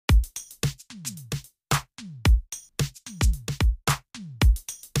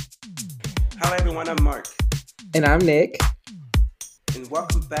everyone. I'm Mark, And I'm Nick. and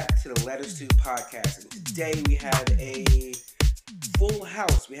welcome back to the Letters to podcast. And today we have a full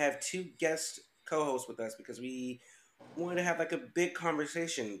house. We have two guest co-hosts with us because we wanted to have like a big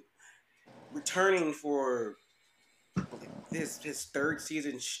conversation. Returning for like this his third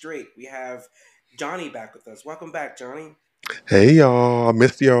season straight, we have Johnny back with us. Welcome back, Johnny. Hey y'all, I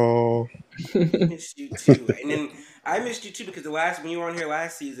missed y'all. We missed you too, and then I missed you too because when you were on here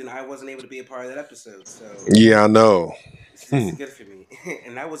last season, I wasn't able to be a part of that episode. So Yeah, I know. this is Hmm. good for me,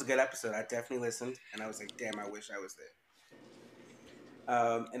 and that was a good episode. I definitely listened, and I was like, "Damn, I wish I was there."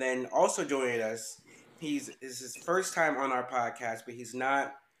 And then also joining us, this is his first time on our podcast, but he's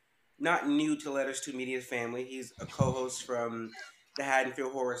not new to Letters to Media family. He's a co-host from the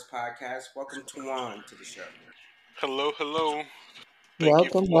Haddonfield Horrors podcast. Welcome Tuan to the show. Hello, hello. Thank you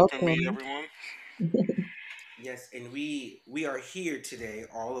for welcome, welcoming me, welcome. everyone. Yes, and we are here today,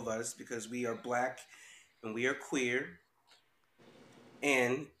 all of us, because we are black and we are queer,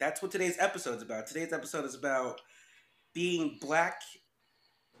 and that's what today's episode is about. Today's episode is about being black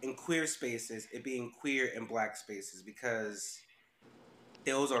in queer spaces and being queer in black spaces because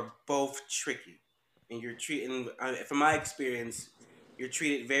those are both tricky, and you're treating, from my experience, you're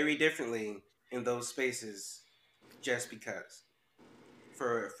treated very differently in those spaces just because.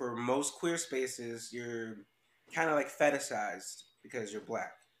 For most queer spaces, you're kind of like fetishized because you're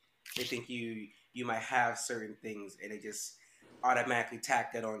black. They think you might have certain things, and they just automatically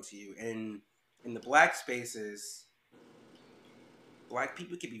tack that onto you. And in the black spaces, black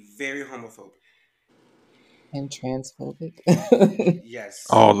people can be very homophobic. And transphobic. Yes,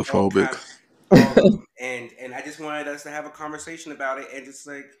 All the all kind, phobics. all of them. And I just wanted us to have a conversation about it and just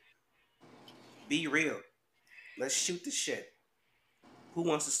like be real. Let's shoot the shit. Who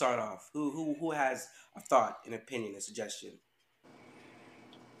wants to start off? Who has a thought, an opinion, a suggestion?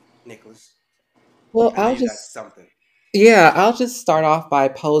 Nicholas, well, I know you got something. I'll just start off by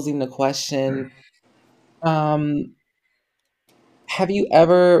posing the question. Um, have you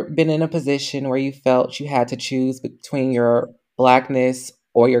ever been in a position where you felt you had to choose between your blackness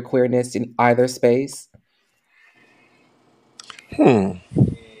or your queerness in either space? Hmm.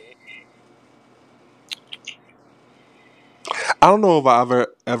 I don't know if I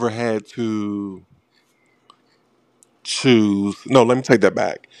ever had to choose. No, let me take that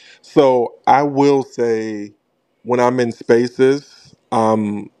back. So I will say, when I'm in spaces,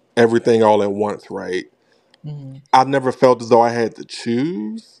 everything all at once, right? Mhm. I never felt as though I had to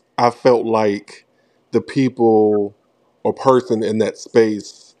choose. I felt like the people or person in that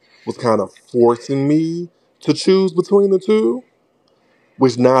space was kind of forcing me to choose between the two,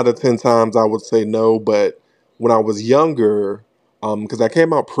 which 9 out of 10 times I would say no. But when I was younger, because I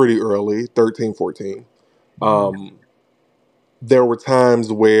came out pretty early, 13, 14, Mhm. um, there were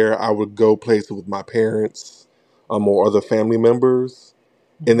times where I would go places with my parents, or other family members,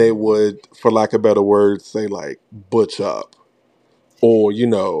 and they Mhm. would, for lack of better words, say like, butch up, or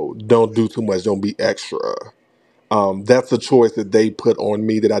don't do too much, don't be extra. That's a choice that they put on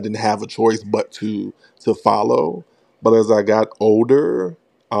me that I didn't have a choice but to follow. But as I got older,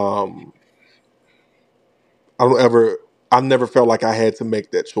 um, I don't ever I never felt like I had to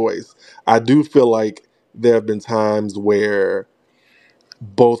make that choice. I do feel like there have been times where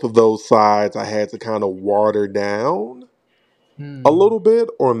both of those sides I had to kind of water down a Mm. little bit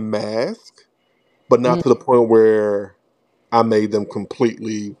or mask, but not Mm. to the point where I made them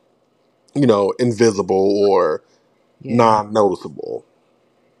completely, invisible or Yeah. non-noticeable.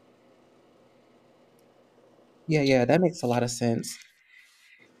 Yeah, that makes a lot of sense.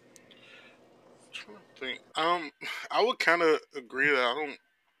 Trying to think. I would kind of agree that I don't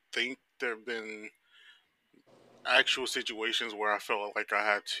think there have been actual situations where I felt like I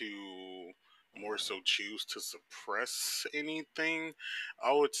had to more so choose to suppress anything.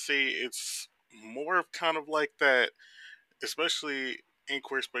 I would say it's more of kind of like that, especially in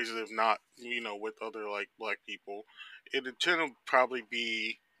queer spaces, if not, with other like black people, it'd tend to probably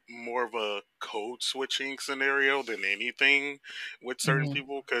be more of a code switching scenario than anything with certain Mhm.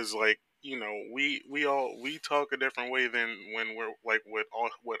 people, because like we talk a different way than when we're like with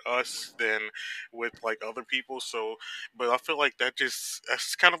us than with like other people. So but I feel like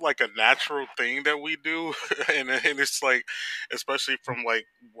that's kind of like a natural thing that we do, and it's like, especially from like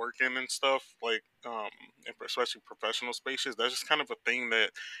working and stuff, like and especially professional spaces, that's just kind of a thing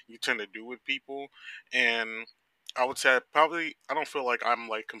that you tend to do with people. And I would say I don't feel like I'm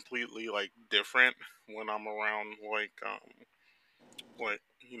like completely like different when I'm around like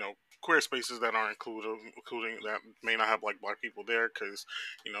queer spaces that aren't including that may not have like black people there, because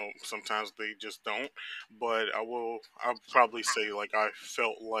sometimes they just don't. But I'll probably say like I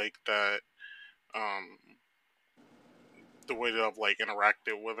felt like that Um, the way that I've like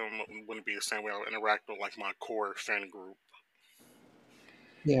interacted with them wouldn't be the same way I would interact with like my core fan group.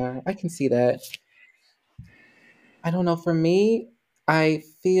 Yeah, I can see that. I don't know. For me, I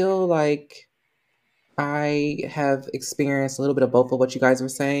feel like I have experienced a little bit of both of what you guys were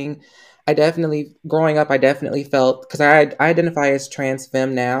saying. I definitely, growing up, I definitely felt, because I identify as trans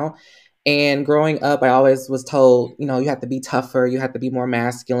femme now. And growing up, I always was told, you have to be tougher, you have to be more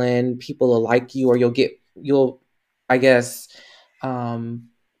masculine, people will like you, or I guess, um,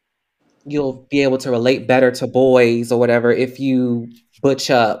 you'll be able to relate better to boys or whatever if you butch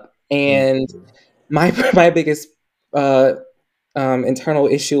up. And Mhm. my my biggest uh, internal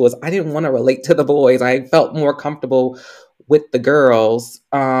issue was I didn't want to relate to the boys. I felt more comfortable with the girls.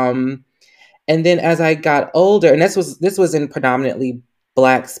 And then as I got older, and this was in predominantly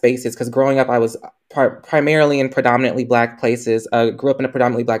black spaces because growing up I was primarily in predominantly black places. I grew up in a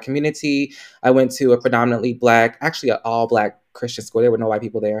predominantly black community. I went to a predominantly black, actually an all black Christian school. There were no white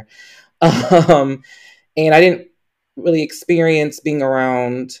people there. Um, and I didn't really experience being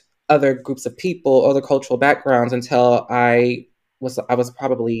around other groups of people, other cultural backgrounds until I was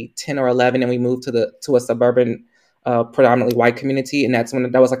probably 10 or 11, and we moved to a suburban, predominantly white community, and that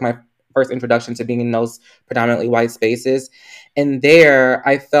was like my first introduction to being in those predominantly white spaces. And there,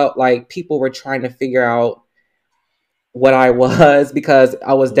 I felt like people were trying to figure out what I was because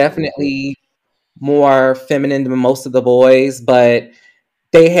I was Mhm. definitely more feminine than most of the boys, but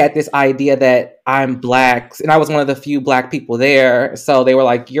they had this idea that I'm black, and I was one of the few black people there. So they were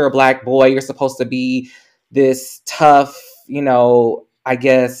like, "You're a black boy. You're supposed to be this tough, I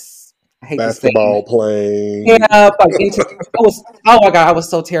guess I hate to say Basketball it. Yeah, playing. like I was. Oh my god, I was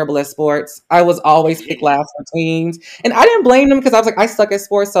so terrible at sports. I was always picked last for teams, and I didn't blame them because I was like, I suck at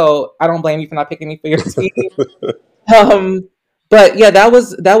sports, so I don't blame you for not picking me for your team. Um, but yeah, that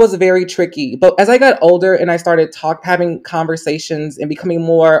was very tricky. But as I got older and I started having conversations and becoming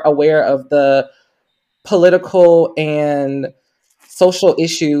more aware of the political and social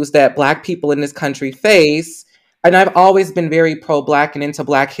issues that Black people in this country face, and I've always been very pro Black and into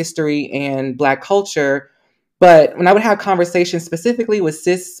Black history and Black culture. But when I would have conversations specifically with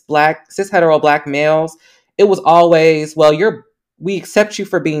cis hetero Black males, it was always, well, we accept you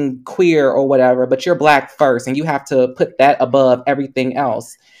for being queer or whatever, but you're Black first, and you have to put that above everything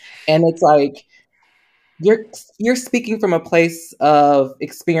else. And it's like, you're you're speaking from a place of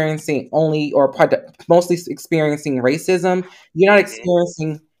experiencing only or mostly experiencing racism. You're not Hmm.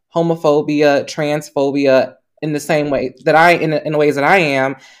 experiencing homophobia, transphobia in the same way that in the ways that I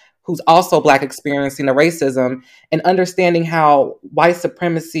am, who's also Black, experiencing the racism and understanding how white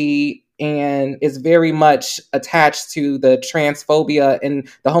supremacy and is very much attached to the transphobia and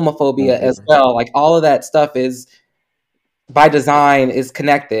the homophobia as Mhm. well. Like all of that stuff is by design is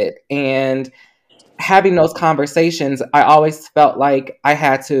connected. And having those conversations, I always felt like I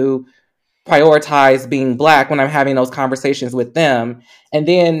had to prioritize being Black when I'm having those conversations with them. And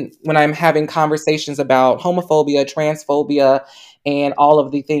then when I'm having conversations about homophobia, transphobia, and all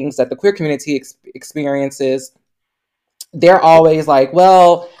of the things that the queer community experiences, they're always like,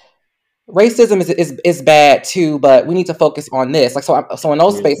 well, racism is bad too, but we need to focus on this. Like so in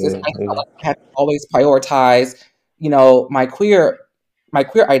those spaces, I felt Mhm. like I had to always prioritize, my queer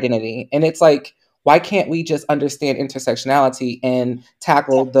identity. And it's like, why can't we just understand intersectionality and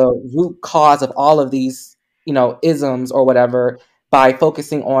tackle the root cause of all of these, isms or whatever by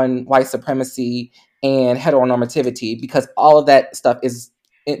focusing on white supremacy and heteronormativity, because all of that stuff is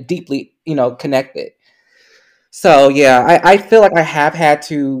deeply, connected. So yeah, I feel like I have had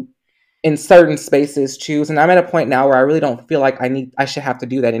to in certain spaces choose, and I'm at a point now where I really don't feel like I should have to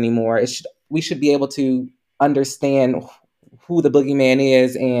do that anymore. We should be able to understand who the boogeyman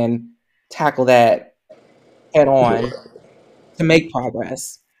is and tackle that head on Yeah. to make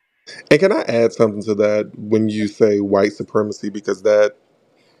progress. And can I add something to that when you say white supremacy? Because that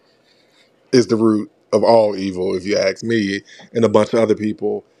is the root of all evil, if you ask me, and a bunch of other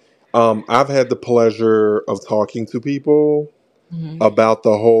people. I've had the pleasure of talking to people Hmm. about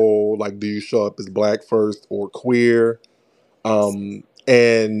the whole, like, do you show up as black first or queer?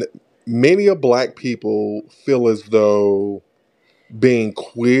 And many of black people feel as though being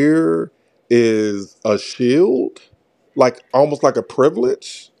queer is a shield, like almost like a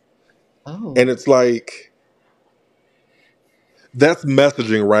privilege. Oh. And it's like, that's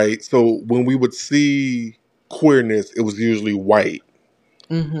messaging, right? So when we would see queerness, it was usually white.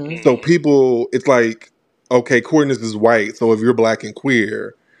 Hmm. So people, it's like, okay, queerness is white. So if you're black and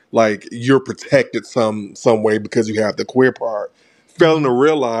queer, like you're protected some way because you have the queer part. Failing Hmm. to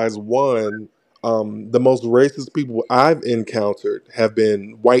realize one, the most racist people I've encountered have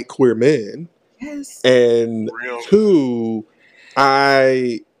been white queer men. Yes. And Real. two,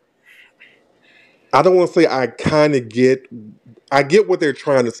 I I don't want to say I get what they're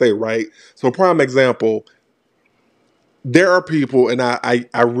trying to say, right? So prime example, there are people, and I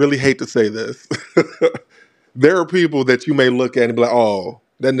really hate to say this. There are people that you may look at and be like, oh,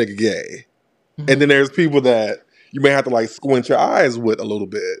 that nigga gay. And then Mhm. there's people that you may have to like squint your eyes with a little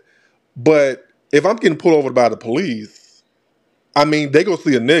bit. But if I'm getting pulled over by the police, I mean, they go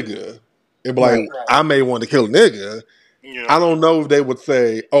see a nigga and be like, Right. I may want to kill a nigga. Yeah. I don't know if they would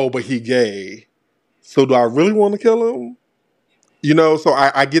say, oh, but he gay. So do I really want to kill him? You know, so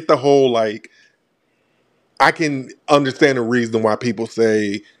I get the whole like, I can understand the reason why people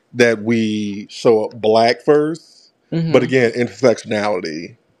say that we show up black first. But Mhm. again,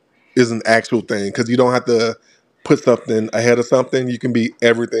 intersectionality is an actual thing because you don't have to put something ahead of something. You can be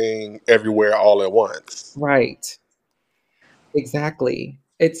everything everywhere all at once. Right. Exactly.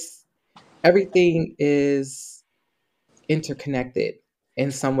 It's everything is interconnected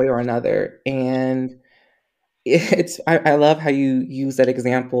in some way or another. And I love how you use that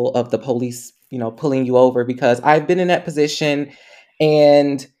example of the police, pulling you over because I've been in that position.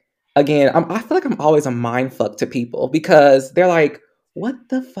 And again, I feel like I'm always a mind fuck to people because they're like, what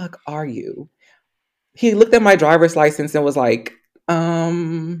the fuck are you? He looked at my driver's license and was like,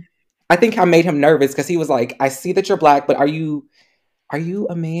 I think I made him nervous because he was like, I see that you're black, but are you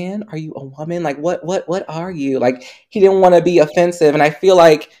a man? Are you a woman? Like what are you? Like he didn't want to be offensive. And I feel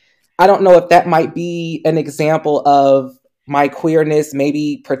like I don't know if that might be an example of my queerness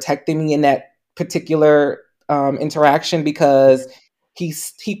maybe protecting me in that particular interaction because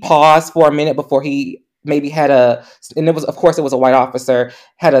he paused for a minute before he maybe had a and it was of course it was a white officer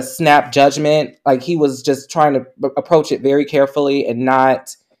had a snap judgment like he was just trying to approach it very carefully and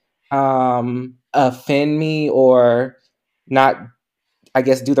not offend me or not I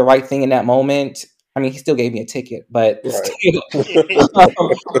guess, do the right thing in that moment. I mean, he still gave me a ticket, but Right. still, I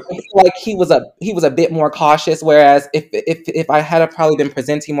feel like he was a bit more cautious. Whereas if I had probably been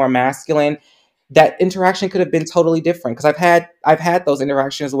presenting more masculine, that interaction could have been totally different. Because I've had those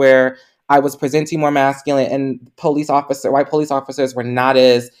interactions where I was presenting more masculine, and white police officers were not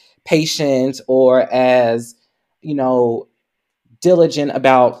as patient or as you know diligent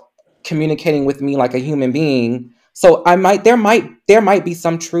about communicating with me like a human being. So there might be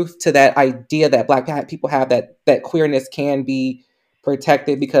some truth to that idea that people have that queerness can be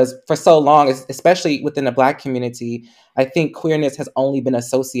protected because for so long, especially within the black community, I think queerness has only been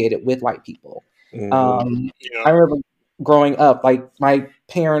associated with white people. Hmm. Um, Yeah. I remember growing up, like my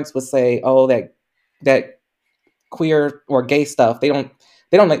parents would say, "Oh, that queer or gay stuff. They don't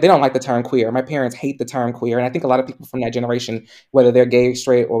like the term queer. My parents hate the term queer, and I think a lot of people from that generation, whether they're gay,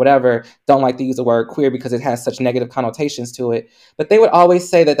 straight, or whatever, don't like to use the word queer because it has such negative connotations to it. But they would always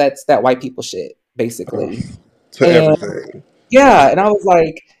say that that's that white people shit, basically. To And everything. yeah, and I was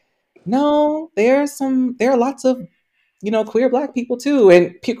like, no, there are lots of queer black people too,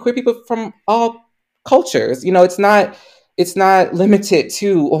 and queer people from all cultures. It's not limited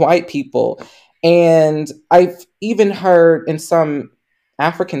to white people. And I've even heard in some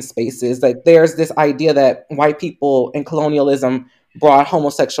African spaces that there's this idea that white people and colonialism brought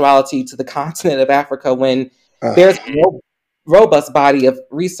homosexuality to the continent of Africa when there's a Ah, robust body of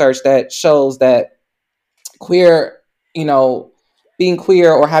research that shows that queer, you know, being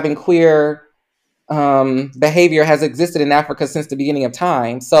queer or having queer behavior has existed in Africa since the beginning of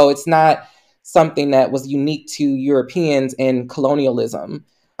time. So it's not something that was unique to Europeans and colonialism.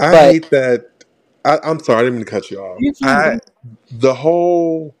 I But hate that. I'm sorry, I didn't mean to cut you off. you're fine. Go ahead. The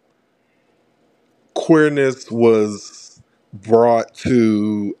whole queerness was brought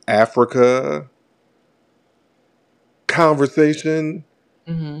to Africa conversation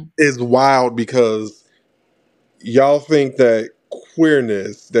Mhm. is wild because y'all think that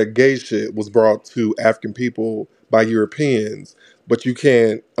queerness, that gay shit, was brought to African people by Europeans, but you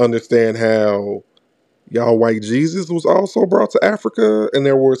can't understand how y'all white Jesus was also brought to Africa, and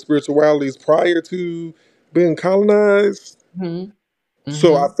there were spiritualities prior to being colonized. Mhm.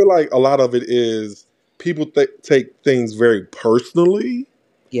 So I Mhm. feel like a lot of it is people take things very personally.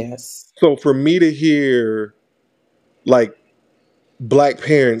 Yes. So for me to hear like black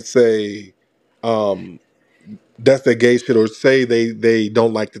parents say, um, that's that gay shit, or say they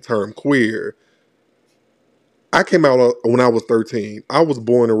don't like the term queer. I came out when I was 13. I was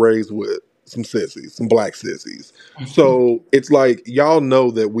born and raised with some sissies, some black sissies. So it's like y'all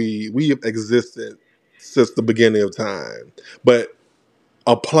know that we have existed since the beginning of time. But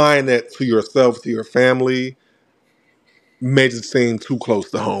applying that to yourself, to your family, may just seem too close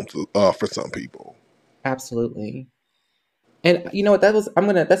to home for some people. Absolutely. And you know what?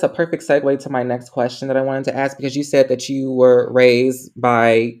 That's a perfect segue to my next question that I wanted to ask, because you said that you were raised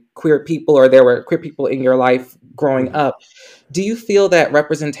by queer people, or there were queer people in your life growing Mhm. up. Do you feel that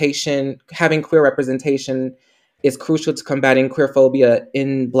having queer representation, is crucial to combating queerphobia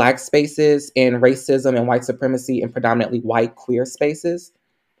in Black spaces and racism and white supremacy in predominantly white queer spaces?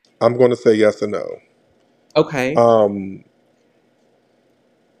 I'm going to say yes and no. Okay. Um,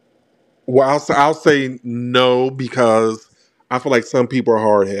 well, I'll say no because I feel like some people are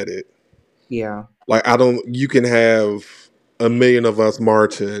hard headed. Yeah. Like I don't. You can have a million of us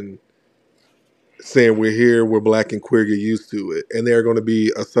marching, saying we're here, we're black and queer, get used to it, and there are going to be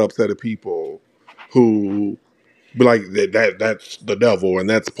a subset of people who be like that's the devil and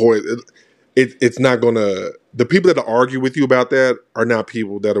that's poison. It's not gonna. The people that argue with you about that are not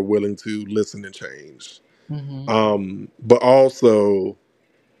people that are willing to listen and change. Hmm. But also,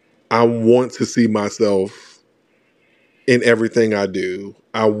 I want to see myself in everything I do.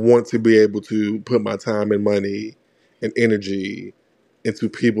 I want to be able to put my time and money and energy into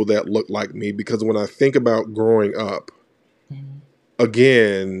people that look like me because when I think about growing up, Hmm.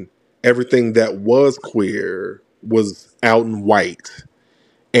 again, everything that was queer was out and white.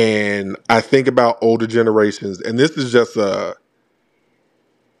 And I think about older generations, and this is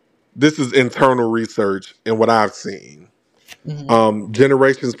internal research and what I've seen. Hmm.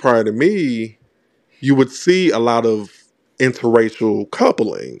 Generations prior to me, you would see a lot of interracial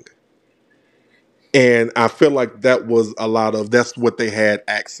coupling. And I feel like that's what they had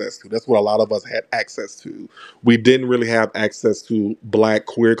access to. That's what a lot of us had access to. We didn't really have access to black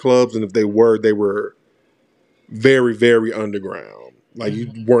queer clubs. And if they were very, very underground. Like you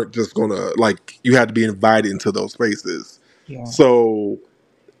Hmm. weren't just gonna, like, you had to be invited into those spaces. Yeah. So,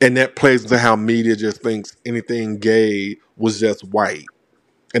 and that plays into how media just thinks anything gay was just white.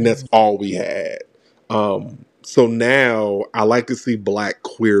 And that's Hmm. all we had. So now I like to see black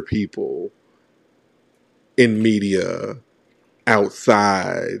queer people in media,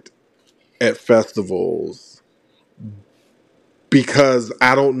 outside, at festivals, because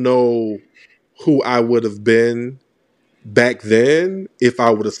I don't know who I would have been back then if I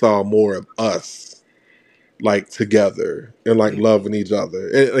would have saw more of us like together and like Yeah. loving each other.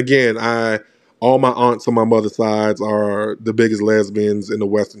 And again, I all my aunts on my mother's sides are the biggest lesbians in the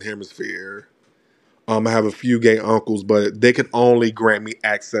Western Hemisphere. I have a few gay uncles, but they could only grant me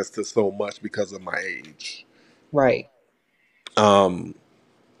access to so much because of my age. Right. Um,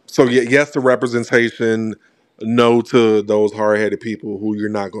 so yeah, yes to representation, no to those hard headed people who you're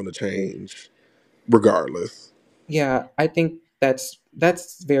not going to change, regardless. Yeah, I think that's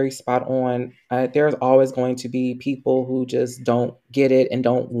very spot on. There's always going to be people who just don't get it and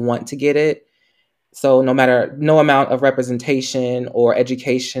don't want to get it. So no amount of representation or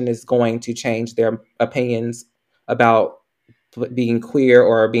education is going to change their opinions about being queer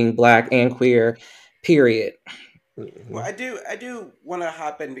or being Black and queer. Period. Well, Mhm. I do want to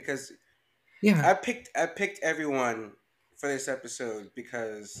hop in because Yeah. I picked everyone for this episode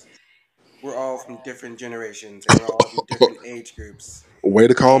because we're all from different generations and we're all from different age groups. Way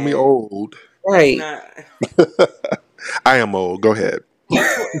to call me And old. that's Right. not I am old. Go ahead.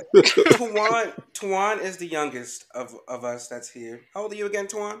 well. Tuan is the youngest of us that's here. How old are you again,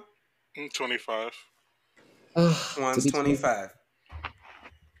 Tuan? I'm 25. Ugh, to Tuan's be 25,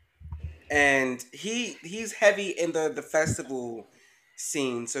 and he's heavy in the festival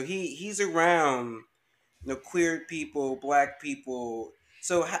scene. So he's around queer people, black people.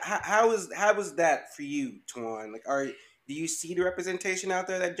 So how is that for you, Tuan? Like, do you see the representation out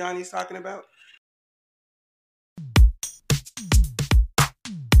there that Johnny's talking about?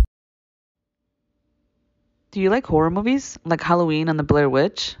 Do you like horror movies, like Halloween and the Blair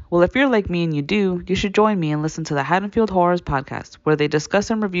Witch? Well, if you're like me and you do, you should join me and listen to the Haddonfield Horrors podcast, where they discuss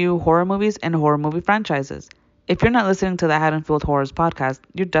and review horror movies and horror movie franchises. If you're not listening to the Haddonfield Horrors podcast,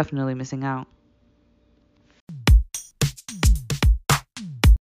 you're definitely missing out.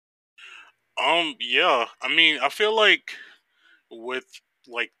 Yeah. I mean, I feel like with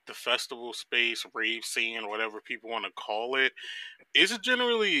like the festival space, rave scene, whatever people want to call it, it's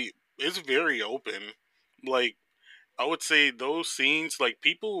very open. Like I would say those scenes, like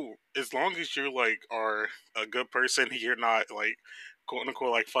people, as long as you're like are a good person, you're not like quote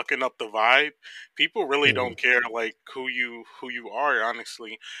unquote like fucking up the vibe. People really Mhm. don't care like who you are.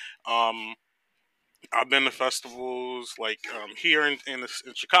 Honestly, um, I've been to festivals like here in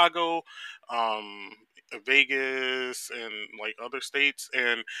Chicago, um, Vegas, and like other states,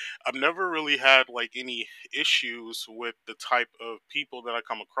 and I've never really had like any issues with the type of people that I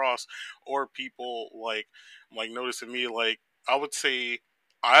come across or people like noticing me. Like I would say,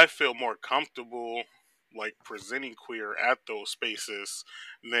 I feel more comfortable. like presenting queer at those spaces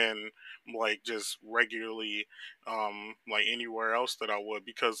than like just regularly like anywhere else that I would,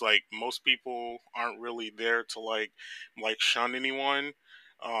 because like most people aren't really there to like shun anyone.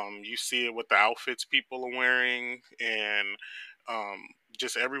 You see it with the outfits people are wearing, and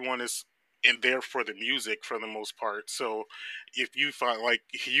just everyone is in there for the music for the most part. So if you find like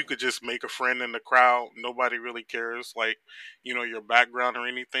you could just make a friend in the crowd, nobody really cares like, you know, your background or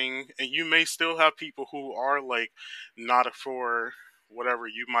anything. And you may still have people who are like not for whatever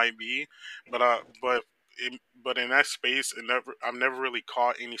you might be, but but in that space, I've never really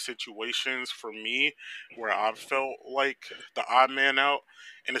caught any situations for me where I've felt like the odd man out.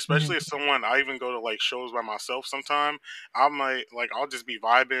 And especially as Mhm. someone, I even go to like shows by myself sometime. I might like I'll just be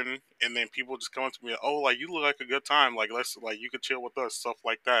vibing, and then people just come up to me, oh, like you look like a good time, like let's like you could chill with us, stuff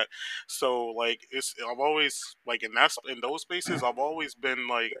like that. So like I've always like in those spaces I've always been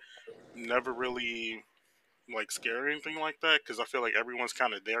like never really like scared or anything like that, because I feel like everyone's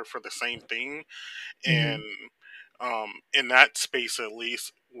kind of there for the same thing. And Mhm. in that space at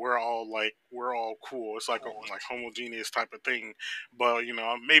least we're all cool. It's like a like homogeneous type of thing. But you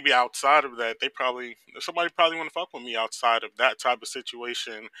know, maybe outside of that, they probably somebody probably want to fuck with me outside of that type of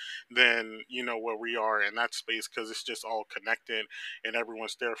situation than you know where we are in that space, because it's just all connected and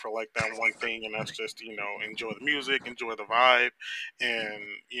everyone's there for like that one thing, and that's just you know enjoy the music, enjoy the vibe, and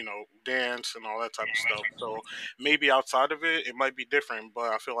you know dance and all that type of stuff. So maybe outside of it, it might be different,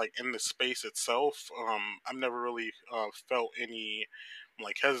 but I feel like in the space itself, I've never really felt any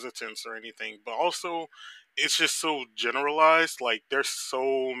like hesitance or anything. But also, it's just so generalized. Like, there's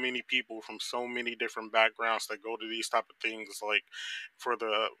so many people from so many different backgrounds that go to these type of things. Like, for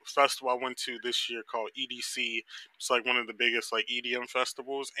the festival I went to this year called EDC, it's like one of the biggest like EDM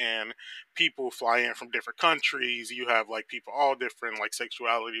festivals, and people fly in from different countries. You have like people all different like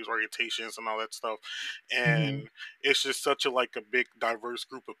sexualities, orientations, and all that stuff, Mhm. and it's just such a like a big diverse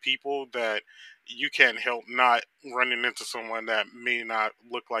group of people that you can't help not running into someone that may not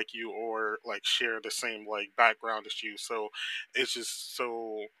look like you or like share the same like background as you. So it's just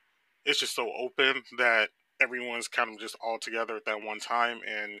so it's just so open that everyone's kind of just all together at that one time,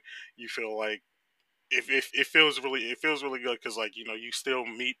 and you feel like if it feels really good, because like you know you still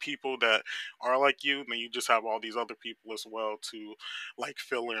meet people that are like you, and then you just have all these other people as well to like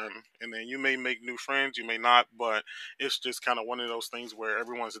fill in, and then you may make new friends, you may not, but it's just kind of one of those things where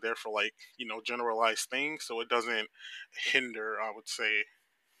everyone's there for like you know generalized things, so it doesn't hinder, I would say.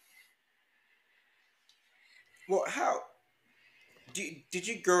 Well, how did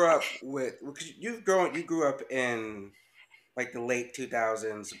you grow up with? Because you grew up in like the late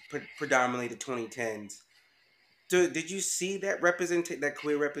 2000s, predominantly the 2010s. Did you see that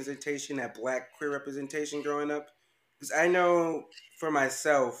queer representation, that black queer representation growing up? Because I know for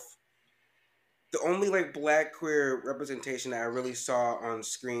myself, the only like black queer representation that I really saw on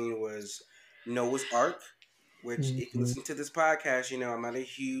screen was Noah's Ark. Which, if you Mhm. listen to this podcast, you know I'm not a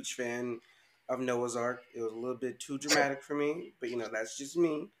huge fan of Noah's Ark. It was a little bit too dramatic for me, but you know that's just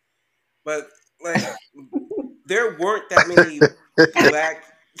me. But like, there weren't that many black.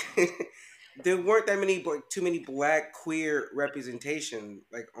 There weren't that many like too many black queer representation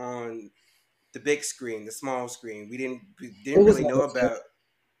like on the big screen, the small screen. We It didn't was really know limited. about,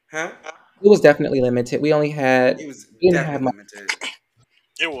 huh? It was definitely limited. It was We didn't have definitely much. limited.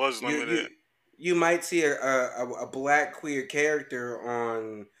 It was You limited. you you might see a black queer character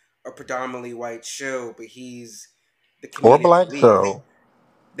on a predominantly white show, but he's the Or comedic black relief. show.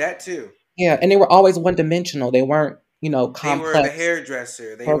 That too. Yeah, and they were always one dimensional. They weren't, They were the complex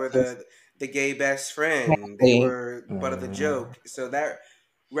hairdresser. They were characters. the gay best friend. They Exactly. were butt of the Mm. joke. So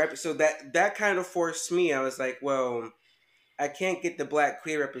that kind of forced me. I was like, well, I can't get the black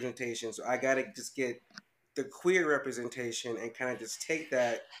queer representation, so I gotta just get the queer representation and kind of just take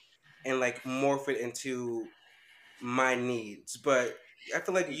that and like morph it into my needs. But I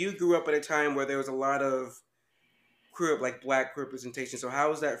feel like you grew up at a time where there was a lot of queer, like black queer representation. So how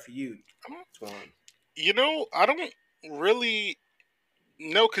was that for you, Twan? You know, I don't really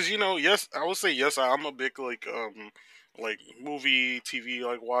know, because you know, yes, I would say yes, I'm a big like movie TV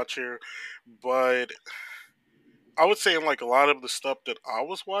like watcher, but I would say in like a lot of the stuff that I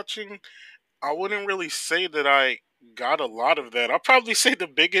was watching, I wouldn't really say that I got a lot of that. I'd probably say the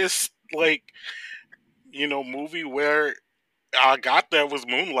biggest like you know movie where I got that was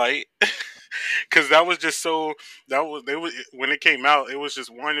Moonlight, because that was just so that was they was when it came out. It was just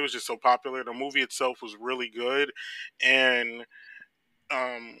one. It was just so popular. The movie itself was really good, and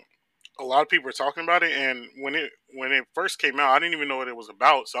um, a lot of people were talking about it. And when it first came out, I didn't even know what it was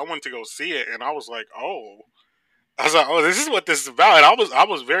about. So I went to go see it, and I was like, oh. I was like, oh, this is what this is about. And I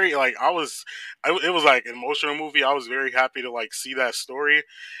was very like, it was like an emotional movie. I was very happy to like see that story.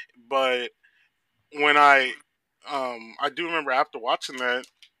 But when I do remember after watching that,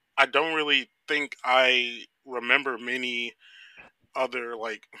 I don't really think I remember many other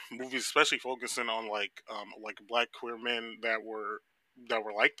like movies, especially focusing on like black queer men that were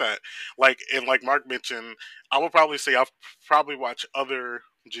like that. Like and like Mark mentioned, I would probably say I've probably watched other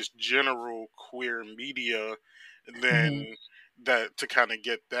just general queer media than Mhm. that to kind of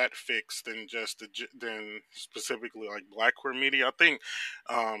get that fixed than than specifically like black queer media. I think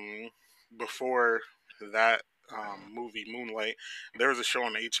um before that movie Moonlight, there was a show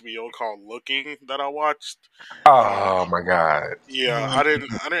on HBO called Looking that I watched. Oh um my god. yeah, Mhm. I didn't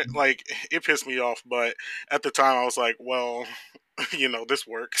like it pissed me off, but at the time I was like, well, this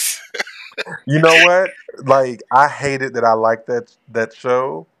works. You know what? Like I hated that I liked that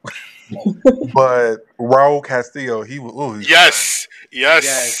show, but Raul Castillo, he was trash. Yes,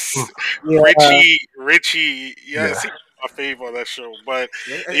 yes. Yes. Yeah. Richie, yes, Yeah. he was my favorite on that show. But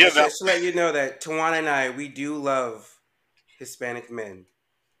I yeah, should, that I should let you know that Tawana and I, we do love Hispanic men.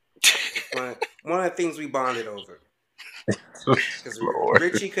 It's one of the things we bonded over. Because Lord.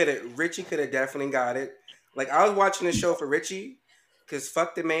 Richie could have definitely got it. Like I was watching the show for Richie, because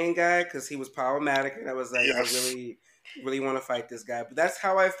fuck the main guy, because he was problematic, and I was like, I yes, really want to fight this guy. But that's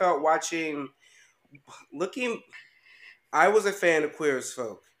how I felt watching. Looking, I was a fan of Queer as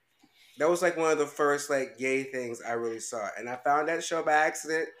Folk. That was like one of the first like gay things I really saw, and I found that show by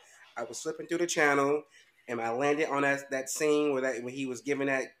accident. I was flipping through the channel, and I landed on that scene where that when he was giving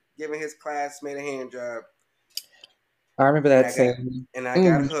his classmate a hand job, I remember and that scene. I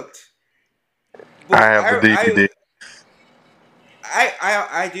got Mm. hooked. I But have the DVD.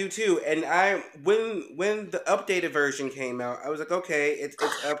 I do too. And I when the updated version came out, I was like, okay,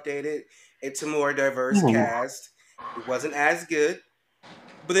 it's updated. It's a more diverse Ooh. cast. It wasn't as good.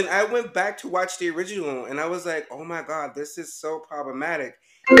 But then I went back to watch the original and I was like, oh my god, this is so problematic.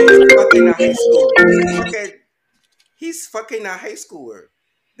 He's fucking a high schooler. He's fucking a high schooler.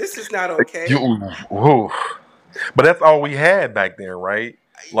 This is not You, okay. ooh. But that's all we had back then, right?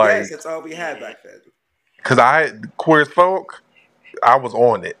 Yes, Like, that's all we had hmm back then. cause Queer as Folk, I was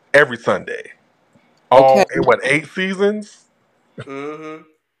on it every Sunday. Okay. All in what 8 seasons? Mm-hmm.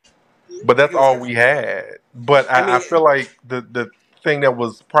 But that's Because all we had. But I I mean, feel like the thing that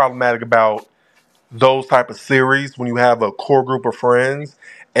was problematic about those type of series when you have a core group of friends,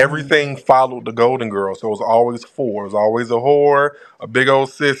 Mhm. everything followed the Golden Girl. So it was always four. It was always a whore, a big old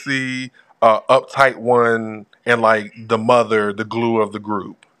sissy, uptight one, and like the mother, the glue of the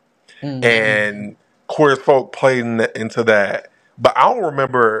group. Mhm. And Queer as Folk played into that. But I don't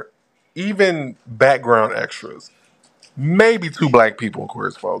remember even background extras. Maybe two black people in Queer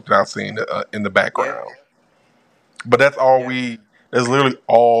as Folk that I've seen in the yep, background. But that's all yep, we. That's literally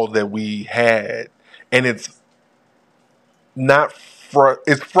all that we had, and it's not.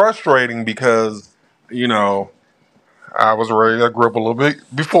 It's frustrating because you know I was raised. I grew up a little bit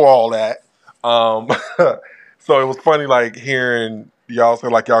before all that. Um, so it was funny, like hearing y'all say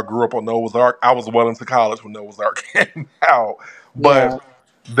like y'all grew up on Noah's Ark. I was well into college when Noah's Ark came out, but Yeah.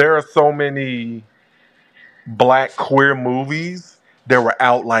 there are so many black queer movies that were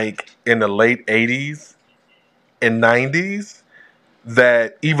out like in the late '80s and '90s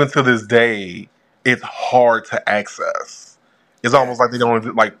that even to this day it's hard to access. It's yes. almost like they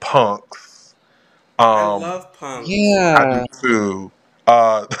don't like punks. I Um, love punks. I do Yeah. too.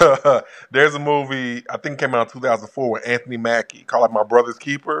 There's a movie I think came out in 2004 with Anthony Mackie called like My Brother's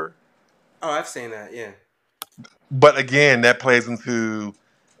Keeper. Oh, I've seen that. Yeah, But again, that plays into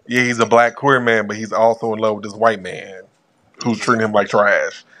he's a black queer man, but he's also in love with this white man who's hmm treating him like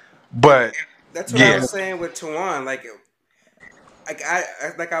trash. and But that's what I yeah, was saying with Tawan. Like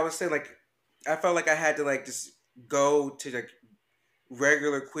I was saying, like I felt like I had to like just go to the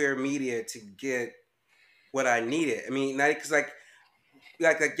regular queer media to get what I needed. I mean, not because like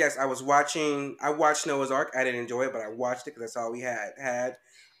yes, I watched Noah's Ark. I didn't enjoy it, but I watched it because that's all we had.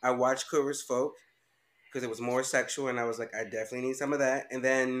 I watched Queer as Folk because it was more sexual, and I was like, I definitely need some of that. And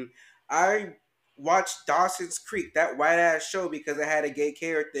then I watched Dawson's Creek, that white ass show, because it had a gay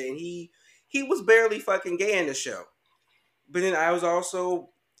character, and he was barely fucking gay in the show. But then I was also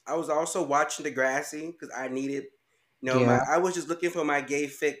watching Degrassi because I needed, Yeah. I was just looking for my gay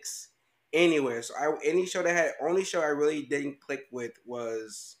fix anywhere. So any show that had only show I really didn't click with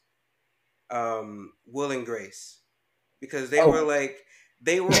was Will and Grace, because Oh,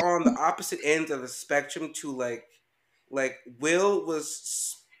 they were on the opposite ends of the spectrum to Will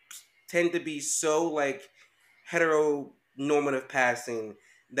was tend to be so like heteronormative passing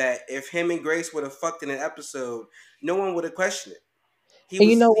that if him and Grace would have fucked in an episode, no one would have questioned it. He And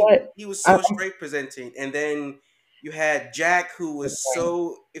you was know he what? he was I, so straight presenting, and then you had Jack, who was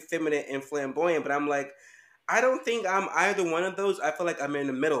so effeminate and flamboyant. But I'm like, I don't think I'm either one of those. I feel like I'm in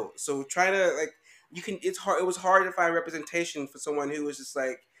the middle. So try to like you can. It's hard. It was hard to find representation for someone who was just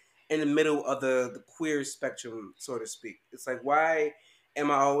like in the middle of the queer spectrum, so to speak. It's like, why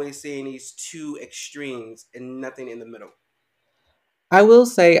am I always seeing these two extremes and nothing in the middle? I will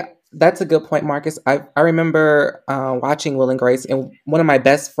say that's a good point, Marcus. I remember watching Will and Grace, and one of my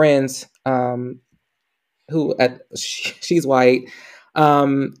best friends, she's white,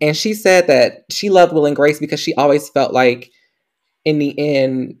 and she said that she loved Will and Grace because she always felt like in the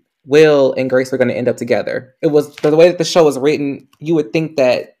end, Will and Grace were going to end up together. It was the way that the show was written. You would think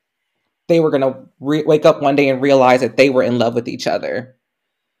that they were going to wake up one day and realize that they were in love with each other.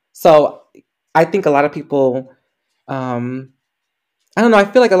 So I think a lot of people, um, I don't know. I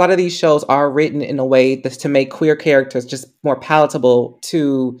feel like a lot of these shows are written in a way that's to make queer characters just more palatable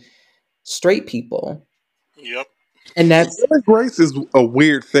to straight people, Yep. and that's Will and Grace is a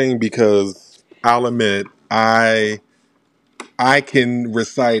weird thing because I'll admit I can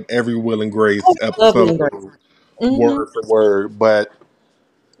recite every Will and Grace I love Will episode and Grace. Hmm. word for word, but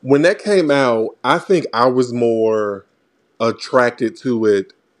when that came out, I think I was more attracted to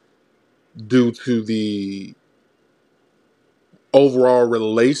it due to the overall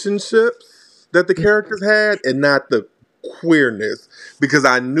relationships that the characters had and not the queerness because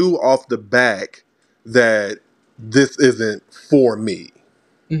I knew off the back that this isn't for me.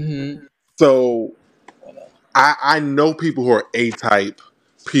 Hmm. So I know people who are A type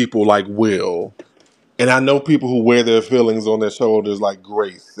people like Will, and I know people who wear their feelings on their shoulders like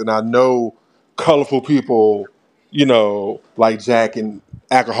Grace, and I know colorful people, like Jack, and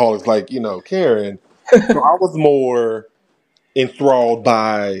alcoholics like, Karen. So I was more enthralled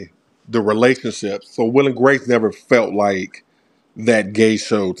by the relationships. So Will and Grace never felt like that gay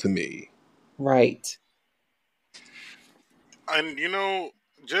show to me. Right. And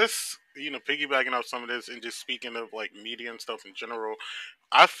just piggybacking off some of this and just speaking of like media and stuff in general,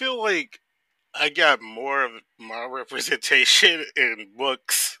 I feel like I got more of my representation in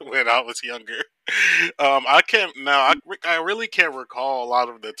books when I was younger. I can't now. I really can't recall a lot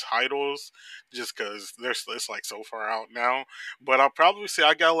of the titles just because it's like so far out now. But I'll probably say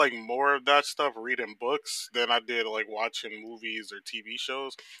I got like more of that stuff reading books than I did like watching movies or TV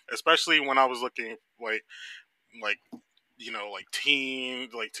shows. Especially when I was looking like like teen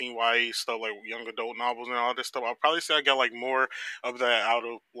YA stuff, like young adult novels and all this stuff. I'll probably say I got like more of that out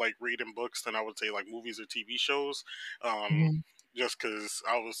of like reading books than I would say like movies or TV shows. Um, Mhm. just because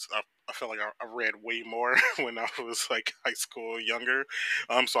I felt like I read way more when I was like high school younger.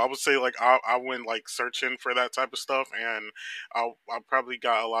 So I would say like I went like searching for that type of stuff, and I probably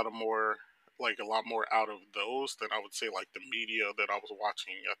got a lot more out of those than I would say like the media that I was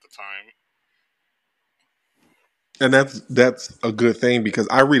watching at the time. And that's a good thing because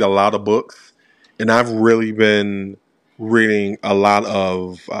I read a lot of books, and I've really been reading a lot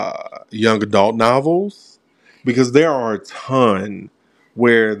of young adult novels because there are a ton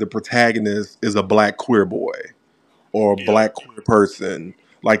where the protagonist is a black queer boy or a Yep. black queer person,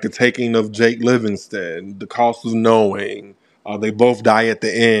 like The Taking of Jake Livingston, The Cost of Knowing. They both die at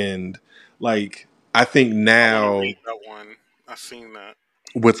the end. Like I think I want to now read that one. I've seen that.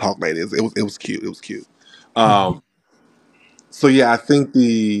 we'll talk about it. It was cute. It was cute. So yeah, I think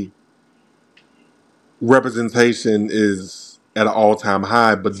the representation is at an all time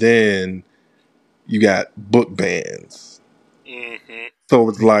high, but then you got book bans. Hmm. So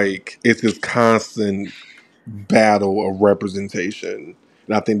it's like it's this constant battle of representation.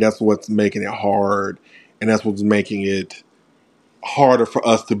 And I think that's what's making it hard. And that's what's making it harder for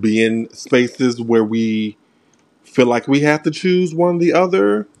us to be in spaces where we feel like we have to choose one or the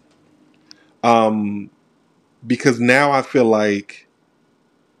other. Um, because now I feel like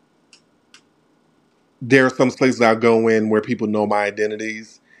there are some places I go in where people know my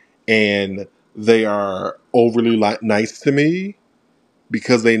identities and they are overly nice to me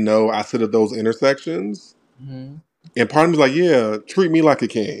because they know I sit at those intersections. Mhm. And part of me is like, yeah, treat me like a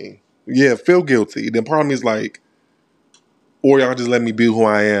king. Yeah, feel guilty. Then part of me is like, or y'all just let me be who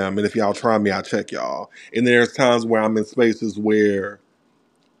I am. And if y'all try me, I'll check y'all. And there's times where I'm in spaces where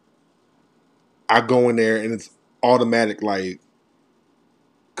I go in there and it's automatic like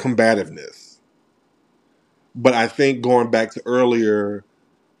combativeness. But I think going back to earlier,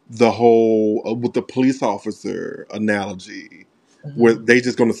 the whole with the police officer analogy, where Mhm. they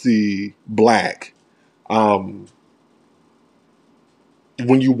just going to see black. Um,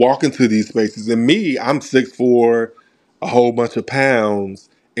 when you walk into these spaces, and me, I'm 6'4", a whole bunch of pounds,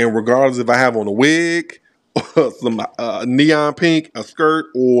 and regardless if I have on a wig some neon pink, a skirt,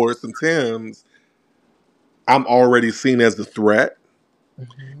 or some Tims, I'm already seen as a threat.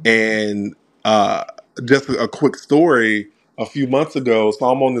 Mhm. And uh, just a quick story, a few months ago, so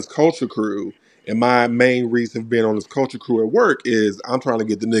I'm on this culture crew, and my main reason for being on this culture crew at work is I'm trying to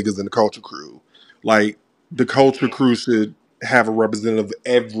get the niggas in the culture crew. Like, the culture crew should have a representative of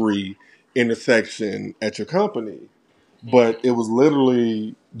every intersection at your company. But it was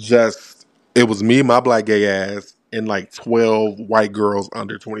literally just, it was me, my black gay ass, and like 12 white girls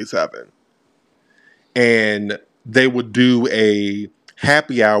under 27, and they would do a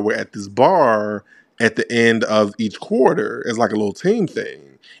happy hour at this bar at the end of each quarter as like a little team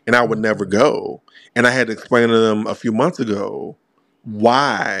thing, and I would never go. And I had to explain to them a few months ago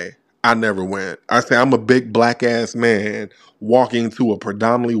why I never went. I say I'm a big black ass man walking to a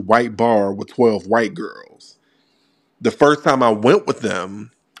predominantly white bar with 12 white girls. The first time I went with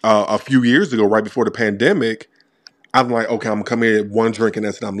them a few years ago, right before the pandemic, I'm like, okay, I'm gonna come here, one drink, and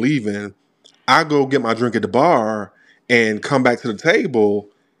that's it, I'm leaving. I go get my drink at the bar and come back to the table,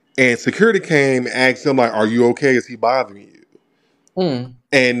 and security came and asked him like, "Are you okay? Is he bothering you?" Mm.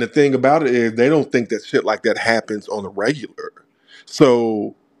 And the thing about it is, they don't think that shit like that happens on the regular.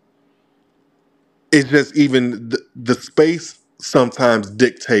 So it's just even the space sometimes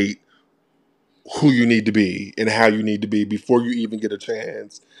dictate who you need to be and how you need to be before you even get a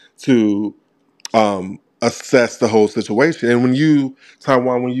chance to assess the whole situation. And when you,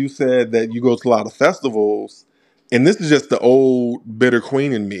 Taiwan, when you said that you go to a lot of festivals, and this is just the old bitter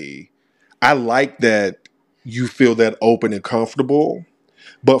queen in me, I like that you feel that open and comfortable.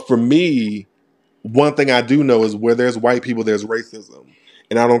 But for me, one thing I do know is where there's white people, there's racism.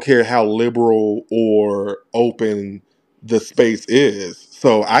 And I don't care how liberal or open the space is.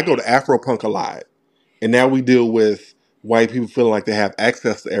 So I go to Afropunk a lot, and now we deal with white people feeling like they have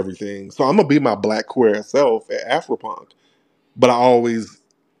access to everything. So I'm gonna be my black queer self at Afropunk, but I always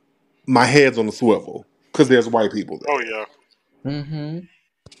my head's on the swivel because there's white people Oh there. yeah. Mhm.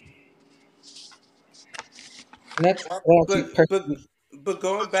 And that But actually but perfectly. but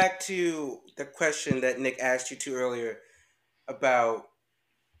going back to the question that Nick asked you to earlier about,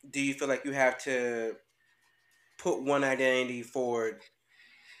 do you feel like you have to put one identity forward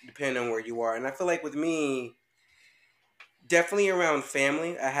depending on where you are? And I feel like with me, definitely around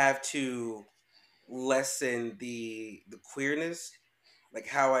family, I have to lessen the queerness, like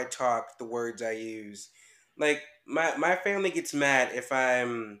how I talk, the words I use. Like my family gets mad if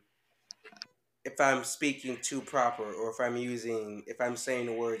I'm speaking too proper, or if I'm saying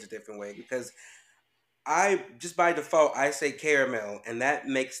the words a different way, because I just by default I say caramel and that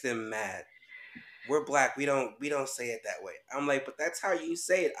makes them mad. We're black, we don't say it that way. I'm like, but that's how you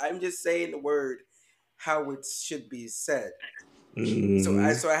say it. I'm just saying the word how it should be said. So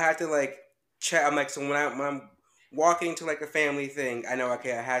I Hmm. so I had to like chat. I'm like, so when I'm walking into like a family thing, I know,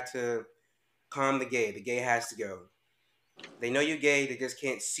 okay, I had to calm the gay. The gay has to go. They know you're gay. They just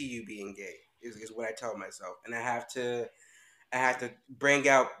can't see you being gay. Is what I tell myself, and I have to bring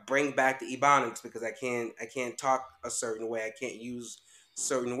back the ebonics because I can't talk a certain way. I can't use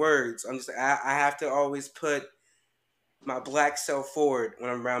certain words. I have to always put my black self forward when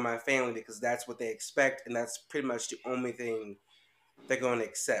I'm around my family because that's what they expect, and that's pretty much the only thing they're going to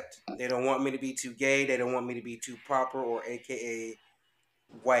accept. They don't want me to be too gay. They don't want me to be too proper or AKA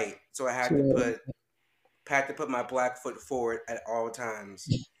white. So I had to To put my black foot forward at all times.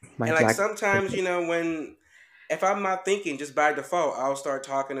 my And like black. sometimes, when if I'm not thinking, just by default, I'll start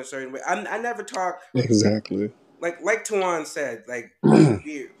talking a certain way. I never talk Exactly. like Tawan said. Like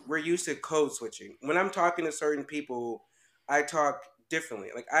we're used to code switching. When I'm talking to certain people, I talk differently.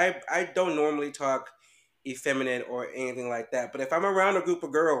 Like I don't normally talk effeminate or anything like that. But if I'm around a group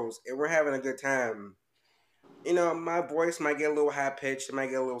of girls and we're having a good time, my voice might get a little high pitched. It might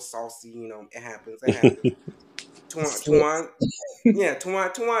get a little saucy. It happens. It happens. Tawan, yeah,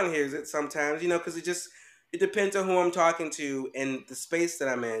 Tawan hears it sometimes. Because it depends on who I'm talking to and the space that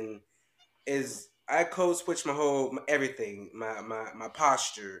I'm in. Is I code switch everything, my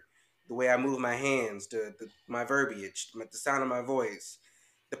posture, the way I move my hands, my verbiage, the sound of my voice,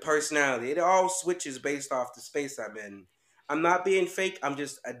 the personality. It all switches based off the space I'm in. I'm not being fake. I'm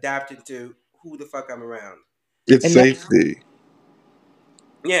just adapting to who the fuck I'm around. It's And that. safety,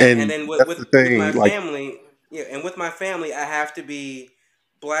 Yeah, and and then with that's the with, with my thing. Like, family, yeah, and with my family, I have to be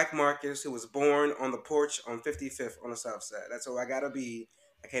Black Marcus, who was born on the porch on 55th on the South Side. That's who I gotta be.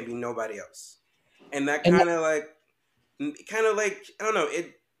 I can't be nobody else. And that And that. kind of like I don't know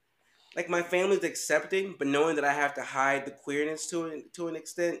it. Like my family's accepting, but knowing that I have to hide the queerness to an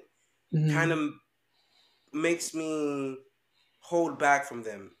extent, kind Mhm. of makes me hold back from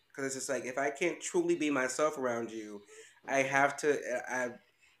them. because it's just like if I can't truly be myself around you, I have to.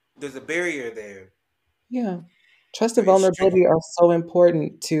 There's a barrier there. Yeah. Trust So and it's vulnerability tricky. are so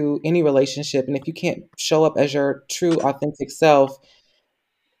important to any relationship. And if you can't show up as your true, authentic self,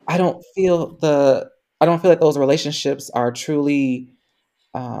 I don't feel the I don't feel like those relationships are truly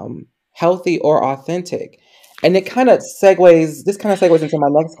healthy or authentic. And this kind of segues into my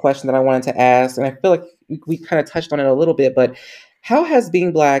next question that I wanted to ask. And I feel like we kind of touched on it a little bit, but how has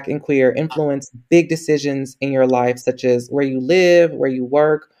being Black and queer influenced big decisions in your life, such as where you live, where you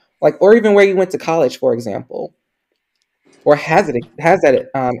work, like, or even where you went to college, for example? Or has that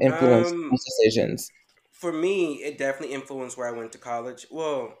influenced Um, those decisions? for me, it definitely influenced where I went to college.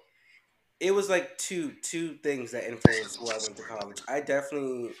 Well, it was like two things that influenced where I went to college. I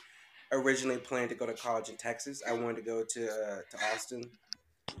definitely originally planned to go to college in Texas. I wanted to go to Austin,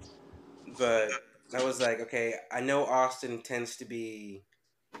 but I was like, okay, I know Austin tends to be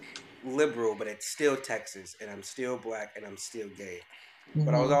liberal, but it's still Texas, and I'm still black, and I'm still gay.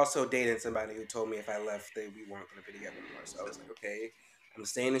 But I was Hmm. also dating somebody who told me if I left, that we weren't going to be together anymore. So I was like, okay, I'm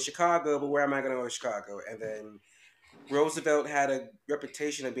staying in Chicago, but where am I going to go to Chicago? And then Roosevelt had a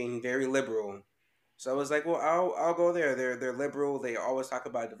reputation of being very liberal. So I was like, well, I'll go there. They're liberal. They always talk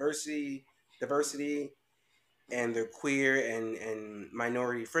about diversity, and they're queer and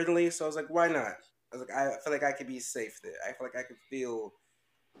minority friendly. So I was like, why not? I was like, I feel like I could be safe there. I feel like I could feel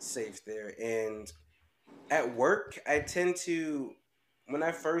safe there. And at work, I tend to when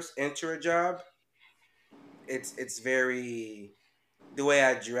I first enter a job, it's very the way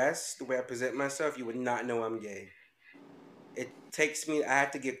I dress, the way I present myself, you would not know I'm gay. It takes me I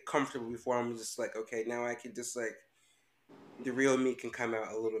have to get comfortable before I'm just like, okay, now I can just like the real me can come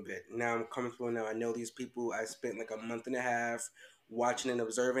out a little bit. Now I'm comfortable. Now I know these people. I spent like a month and a half watching and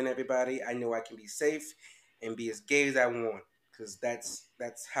observing everybody. I know I can be safe and be as gay as I want because that's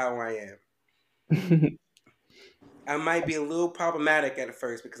how I am. I might be a little problematic at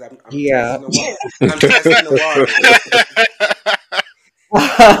first because I'm Yeah. testing the water. I'm testing the waters.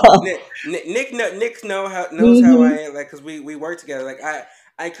 Nick knows how I Hmm. am, like, cause we work together. Like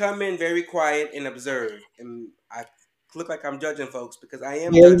I come in very quiet and observe, and I look like I'm judging folks because I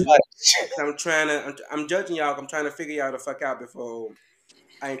am Very judging. much. Cause I'm judging y'all. I'm trying to figure y'all the fuck out before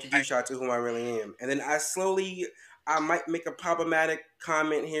I introduce y'all to who I really am, and then I might make a problematic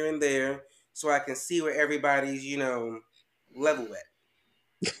comment here and there so I can see where everybody's level at.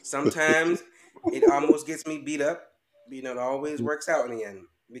 Sometimes it almost gets me beat up. But, it always works out in the end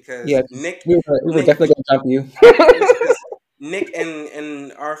Yeah, because 'cause we were Nick, definitely gonna jump you. because Nick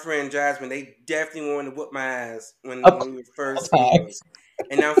and our friend Jasmine, they definitely wanted to whoop my ass A when we were first couple meeting. times.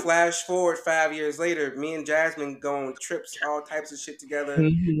 And now flash forward 5 years later, me and Jasmine go on trips, all types of shit together.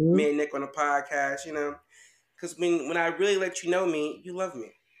 Hmm. Me and Nick on a podcast, because when I really let you know me, you love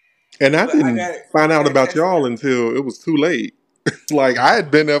me. And I But didn't find I out gotta about test it y'all out. until it was too late. Like I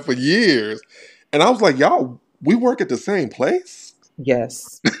had been there for years, and I was like, y'all, we work at the same place.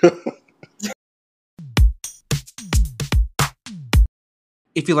 Yes.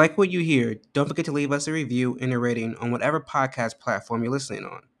 If you like what you hear, don't forget to leave us a review and a rating on whatever podcast platform you're listening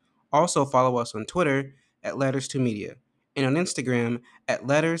on. Also, follow us on Twitter at Letters2Media and on Instagram at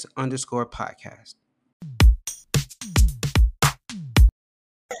Letters_podcast.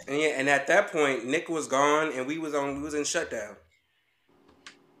 And yeah, and at that point, Nick was gone and we was in shutdown.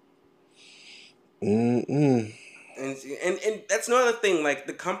 Mm-mm. And that's another thing, like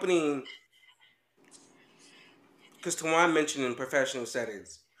the company, because Tawan mentioned in professional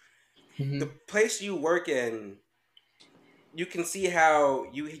settings, the Hmm. place you work in, you can see how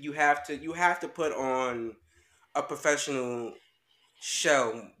you have to put on a professional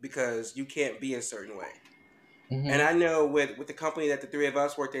show because you can't be a certain way. And Hmm. I know with the company that the three of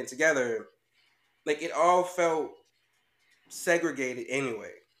us worked in together, like it all felt segregated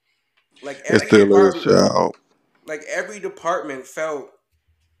anyway. Like It every still is, department, child. like every department felt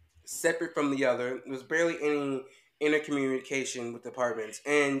separate from the other. There was barely any intercommunication with departments.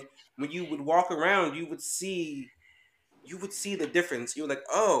 And when you would walk around, you would see the difference. You were like,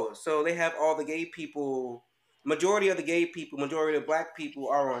 oh, so they have all the gay people. Majority of the gay people, majority of the black people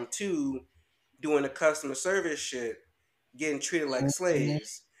are on two doing the customer service shit, getting treated like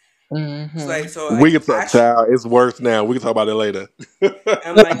slaves. It's Hmm. like so We like can talk, child. It's worse now. We can talk about it later.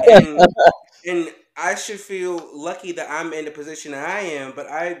 I'm like and I should feel lucky that I'm in the position that I am, but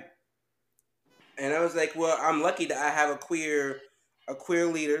I was like, well, I'm lucky that I have a queer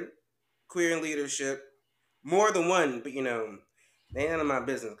leader, queer in leadership, more than one, but they ain't none of my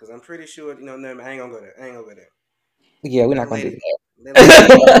business because I'm pretty sure no, I ain't gonna go there. I ain't gonna go there. Yeah, we're not Them gonna do ladies, them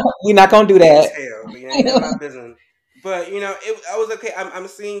ladies that. We're not gonna do gay as that. hell, but ain't none of my business. But I was okay. I'm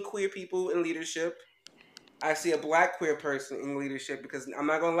seeing queer people in leadership. I see a black queer person in leadership because I'm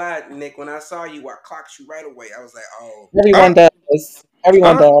not gonna lie, Nick. When I saw you, I clocked you right away. I was like, oh, Uh, Everyone does.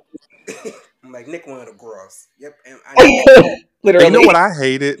 Everyone uh, does. I'm like Nick, one of the girls. Yep, and I know. and you know what Literally. I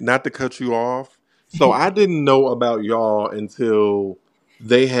hated? Not to cut you off. So I didn't know about y'all until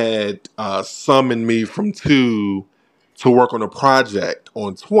they had summoned me from two to work on a project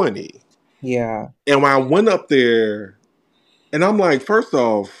on 20. Yeah. And when I went up there, and I'm like, first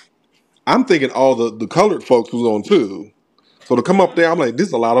off, I'm thinking all the colored folks was on too. So to come up there, I'm like, this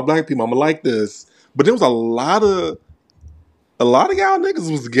is a lot of black people. I'm gonna like this. But there was a lot of y'all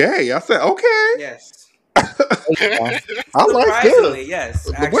niggas was gay. I said, okay, Yes, Yeah. I like surprisingly, this. yes,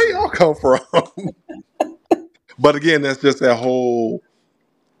 Where actually. y'all come from? But again, that's just that whole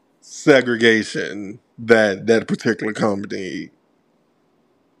segregation that particular company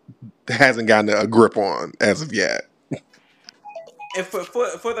hasn't gotten a grip on as of yet. And for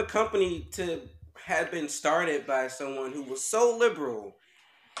the company to have been started by someone who was so liberal,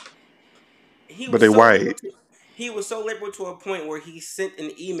 he But was they so liberal white. to, he was so liberal to a point where he sent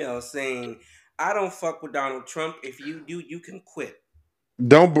an email saying, "I don't fuck with Donald Trump. If you do, you can quit."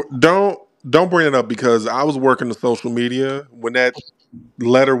 Don't bring it up because I was working the social media when that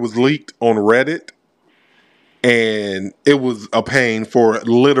letter was leaked on Reddit, and it was a pain for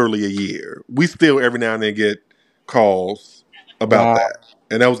literally a year. We still every now and then get calls about Wow. that,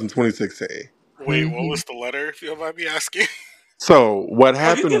 and that was in 2016. Wait, what Hmm. was the letter, if you don't mind me asking? So what Oh, you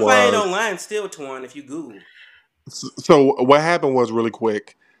happened can find it was, online still, Twan, if you Google. so what happened was really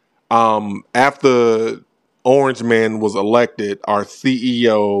quick. After Orange Man was elected, our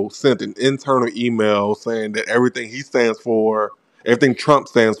CEO sent an internal email saying that everything he stands for, everything Trump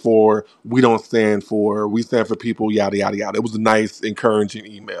stands for, we don't stand for. We stand for people, yada, yada, yada. It was a nice, encouraging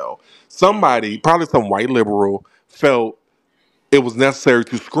email. Hmm. Somebody, probably some white liberal, felt it was necessary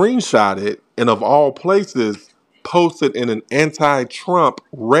to screenshot it and, of all places, post it in an anti Trump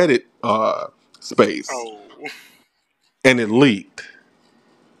Reddit space. Oh, And it leaked.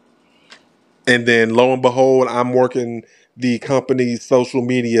 And then lo and behold, I'm working the company's social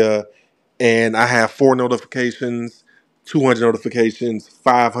media and I have 4 notifications, 200 notifications,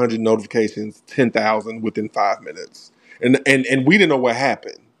 500 notifications, 10,000 within 5 minutes. And we didn't know what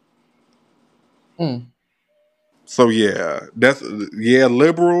happened. Mm. So yeah, that's yeah,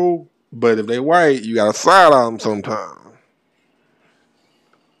 liberal, but if they white, you gotta side on them sometime.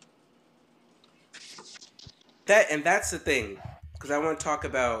 That's the thing, because I want to talk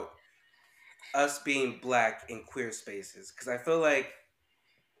about us being black in queer spaces, because I feel like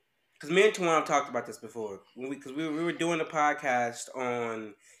because me and Tawana talked about this before when we were doing a podcast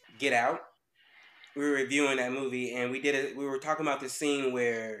on Get Out. We were reviewing that movie, and we did it. We were talking about the scene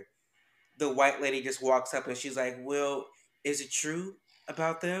where the white lady just walks up and she's like, "Well, is it true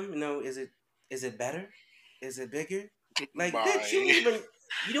about them? Is it better? Is it bigger? Like, bitch, my.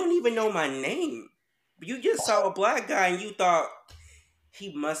 you don't even know my name. You just saw a black guy and you thought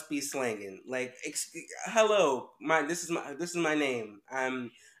he must be slanging. Like, hello, this is my name.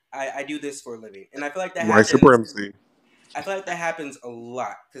 I do this for a living, and I feel like that White happens. supremacy. I feel like that happens a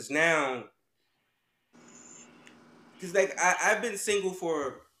lot because now, because like I've been single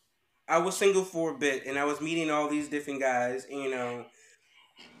for I was single for a bit, and I was meeting all these different guys. And,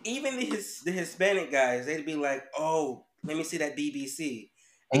 even the Hispanic guys, they'd be like, "Oh, let me see that BBC."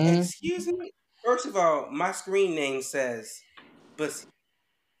 Mm. Excuse me. First of all, my screen name says Bussy.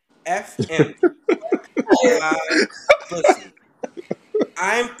 FM. Fuck my Bussy.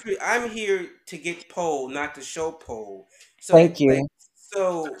 I'm here to get pole, not to show pole. So Thank it like you.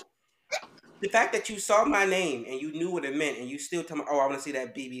 so the fact that you saw my name and you knew what it meant, and you still tell me, "Oh, I want to see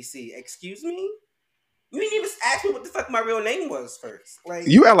that BBC." Excuse me. You didn't even ask me what the fuck my real name was first. Like,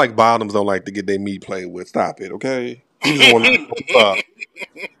 You act like bottoms don't like to get their meat played with. Stop it, okay? He just want to see what's up.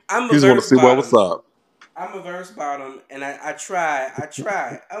 I'm He a just want to verse see what was bottom. up. I'm a verse bottom, and I try.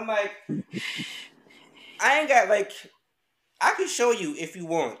 I'm like, I ain't got like, I can show you if you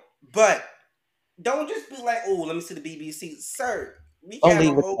want, but don't just be like, oh, let me see the BBC, sir. We can Don't have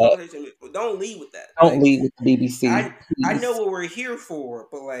lead a with whole that. conversation. Don't lead with that. Don't Like, lead with the BBC, I know please. what we're here for,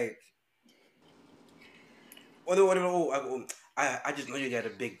 but like, I just know you got a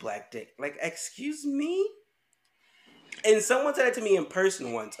big black dick. Like, excuse me. And someone said that to me in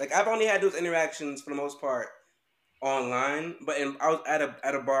person once. Like, I've only had those interactions for the most part online, but I was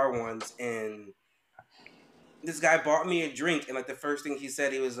at a bar once, and this guy bought me a drink, and like the first thing he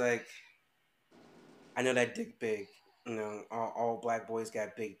said, he was like, "I know that dick big. All black boys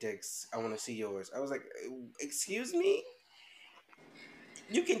got big dicks. I want to see yours." I was like, "Excuse me."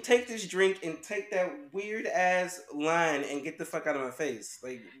 You can take this drink and take that weird ass line and get the fuck out of my face.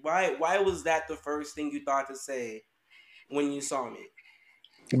 Like, why was that the first thing you thought to say when you saw me?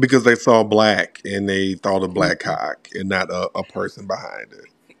 Because they saw black and they thought of black cock and not a person behind it.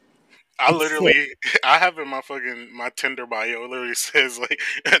 I So, literally, I have in my fucking my Tinder bio. It literally says like,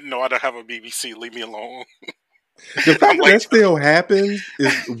 "No, I don't have a BBC. Leave me alone." The I'm fact that like, that still happens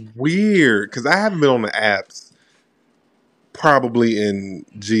is weird because I haven't been on the apps probably in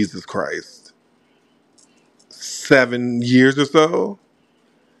Jesus Christ 7 years or so,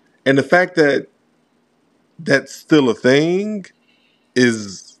 and the fact that that's still a thing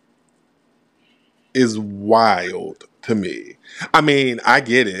is is wild to me. I mean, I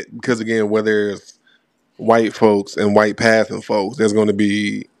get it because again, where there's white folks and white passing folks, there's going to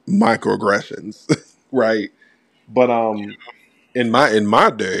be microaggressions, right? But in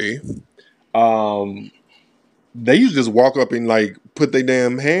my day, um, they used to just walk up and like put their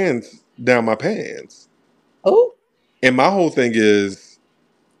damn hands down my pants. oh, And my whole thing is,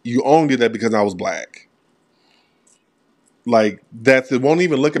 you only did that because I was black. Like that's it. Won't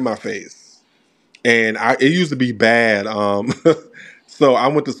even look at my face. And it used to be bad. So I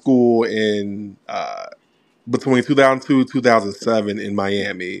went to school in between 2002 2007 in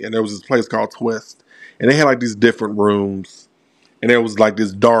Miami, and there was this place called Twist, and they had like these different rooms, and there was like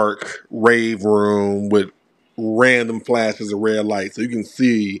this dark rave room with random flashes of red light, so you can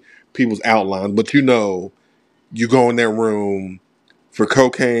see people's outlines, but you go in that room for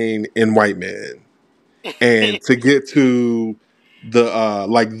cocaine and white men, and to get to the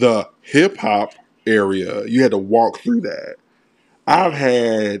hip hop area, you had to walk through that. I've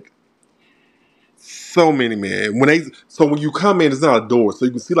had so many men when you come in, it's not a door, so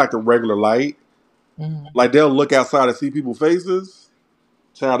you can see like a regular light. mm, Like they'll look outside and see people's faces.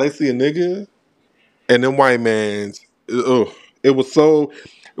 Child, they see a nigga, and then white man's. Ugh, it was so.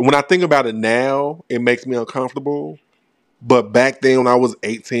 When I think about it now, it makes me uncomfortable. But back then, when I was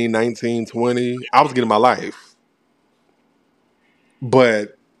 18, 19, 20, I was getting my life.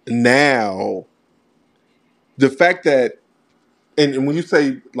 But now, the fact that, and when you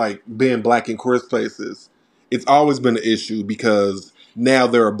say like being black in queer spaces, it's always been an issue because now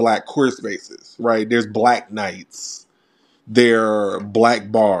there are black queer spaces, right? There's black nights, there are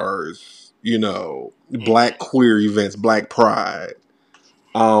black bars, black queer events, black pride.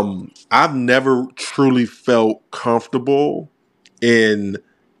 I've never truly felt comfortable in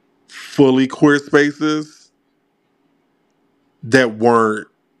fully queer spaces that weren't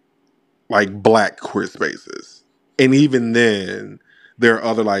like black queer spaces. And even then, there are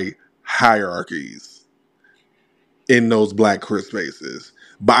other like hierarchies in those black queer spaces.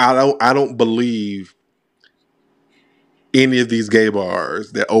 But I don't believe any of these gay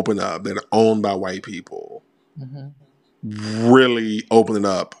bars that open up that are owned by white people mhm. really opening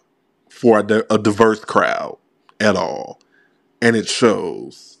up for a diverse crowd at all. And it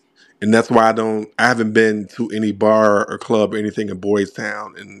shows. And that's why I haven't been to any bar or club or anything in Boys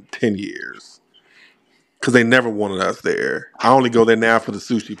Town in 10 years. Because they never wanted us there. I only go there now for the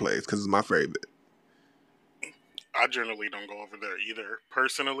sushi place because it's my favorite. I generally don't go over there either,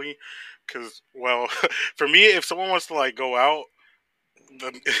 personally, because well, for me, if someone wants to like go out,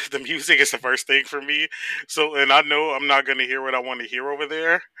 the the music is the first thing for me. So, and I know I'm not gonna hear what I want to hear over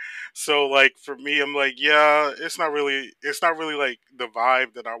there. So, like for me, I'm like, yeah, it's not really like the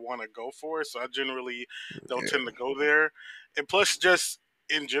vibe that I want to go for. So, I generally don't Yeah. tend to go there. And plus, just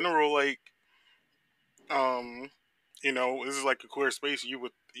in general, like, um, this is like a queer space.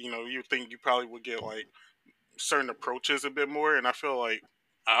 You think you probably would get like certain approaches a bit more, and I feel like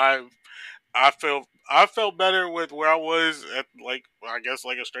I I felt better with where I was at, like I guess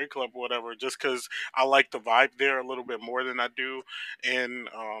like a straight club or whatever, just because I like the vibe there a little bit more than I do in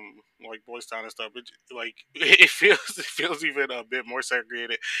like Boys Town and stuff. Like it feels even a bit more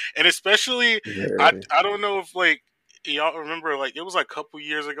segregated, and especially I Very. I don't know if like y'all remember, like it was like a couple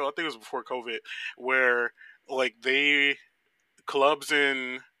years ago. I think it was before COVID, where like they clubs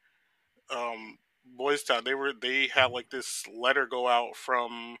in um Boys Town, they had like this letter go out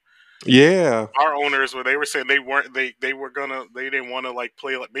from Yeah. our owners where they were saying they didn't want to like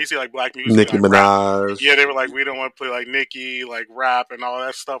play like basically like black music Nicki like rap. Minaj. Yeah, they were like, we don't want to play like Nicki, like rap and all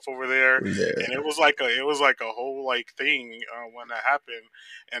that stuff over there. And Yeah. it was like a whole like thing when that happened.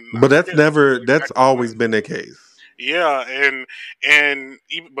 And I But forget that's exactly always when. been the case. Yeah, and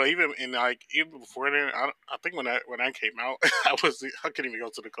even but even in like even before then, I think when I came out, I couldn't even go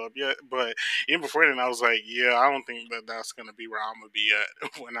to the club yet. But even before then, I was like, yeah, I don't think that that's gonna be where I'm gonna be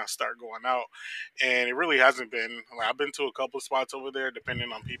at when I start going out. And it really hasn't been. Like I've been to a couple spots over there,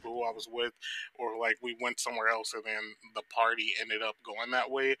 depending on people who I was with, or like we went somewhere else, and then the party ended up going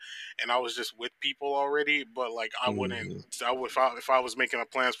that way, and I was just with people already. But like I wouldn't. Mhm. If I was making a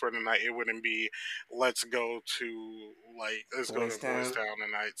plans for the night, it wouldn't be let's go Boys to Boys Town. Town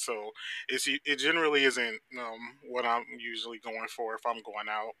tonight. So it generally isn't what I'm usually going for if I'm going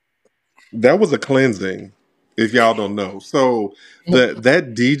out. That was a cleansing, if y'all don't know. So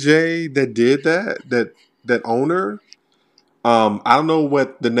that DJ that did that owner, I don't know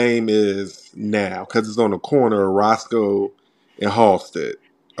what the name is now because it's on the corner of Roscoe and Halstead,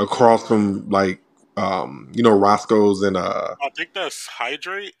 across Hmm. from Roscoe's and I think that's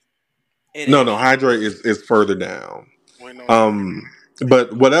Hydrate. It no, is. Hydrate is further down. Wait, no, it's not. Um,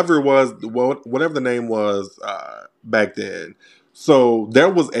 but whatever it was, whatever the name was back then. So there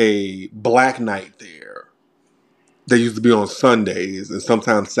was a black night there. They used to be on Sundays and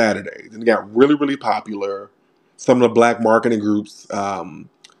sometimes Saturdays, and it got really, really popular. Some of the black marketing groups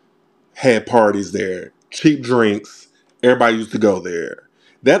had parties there, cheap drinks. Everybody used to go there.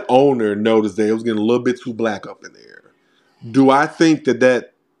 That owner noticed that it was getting a little bit too black up in there. Do I think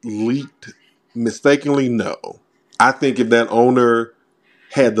that leaked mistakenly? No. I think if that owner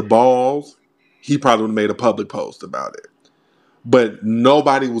had the balls, he probably would have made a public post about it. But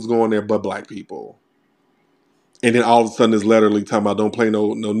nobody was going there but black people. And then all of a sudden, this letter leak talking about don't play no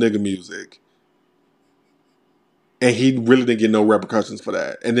nigga music, and he really didn't get no repercussions for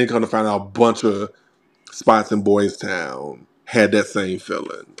that. And then come to find out, a bunch of spots in Boys Town had that same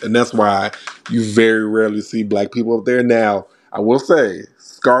feeling, and that's why you very rarely see black people up there. Now, I will say,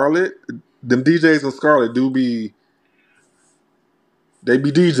 Scarlet, them DJs in Scarlet do be they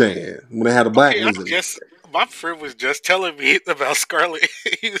be DJing when they had the black Okay, I music. just my friend was just telling me about Scarlet.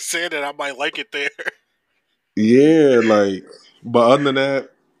 He was saying that I might like it there. Yeah, like, but other than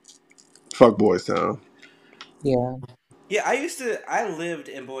that, fuck Boys Town. Yeah. Yeah, I lived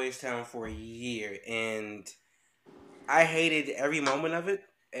in Boys Town for a year, and I hated every moment of it.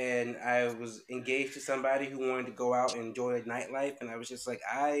 And I was engaged to somebody who wanted to go out and enjoy the nightlife, and I was just like,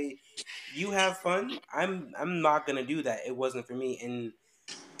 you have fun. I'm not gonna do that. It wasn't for me, and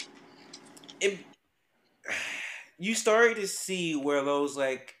it you started to see where those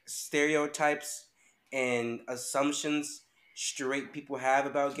like stereotypes and assumptions straight people have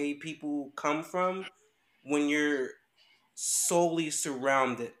about gay people come from when you're solely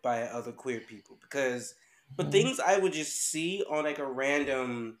surrounded by other queer people, because but Mhm. things I would just see on like a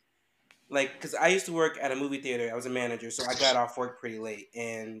random, like, because I used to work at a movie theater. I was a manager, so I got off work pretty late,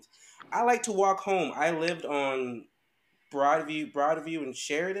 and I like to walk home. I lived on Broadview and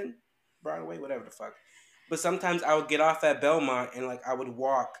Sheridan, Broadway, whatever the fuck. But sometimes I would get off at Belmont and like I would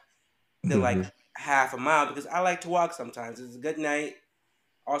walk the like Hmm. half a mile because I like to walk sometimes. It's a good night.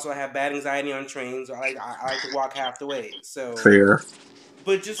 Also, I have bad anxiety on trains, so I like to walk half the way. So, Fair.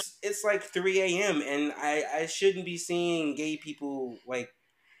 but just it's like 3 a.m. and I shouldn't be seeing gay people like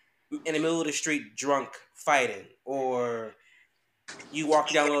in the middle of the street drunk fighting, or you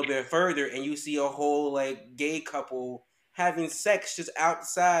walk down a little bit further and you see a whole like gay couple having sex just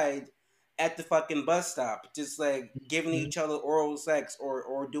outside at the fucking bus stop, just like giving each other oral sex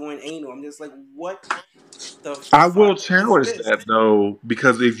or doing anal. I'm just like, what the I will fuck is challenge this? that though,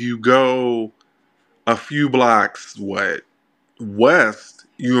 because if you go a few blocks west,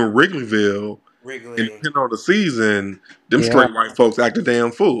 you in Wrigleyville, and Wrigley. depending on the season, them Yeah. straight white folks act a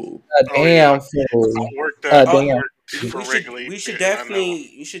damn fool. A Oh yeah, damn fool. I A Oh, damn worked we fool. for should Wrigley, we should and I know. definitely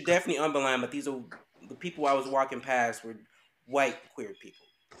you should definitely underline, but these are the people I was walking past were white queer people.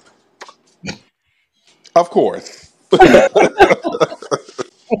 Of course.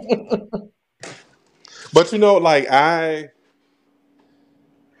 But like I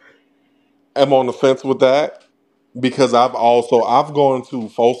am on the fence with that because I've gone to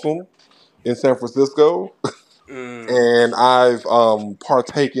Folsom in San Francisco Mm. and I've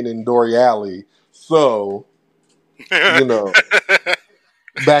partaken in Dory Alley. So, you know,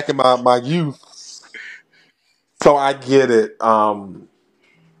 back in my youth. So I get it.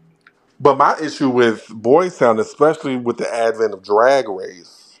 But my issue with Boys Town, especially with the advent of Drag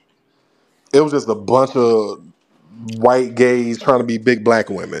Race, it was just a bunch of white gays trying to be big black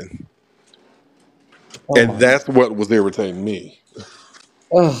women. Oh And my. that's what was irritating me.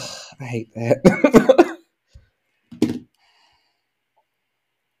 Ugh, I hate that.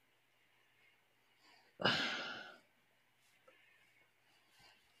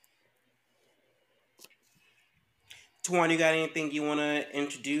 Twan, you got anything you want to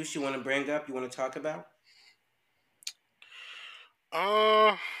introduce? You want to bring up? You want to talk about?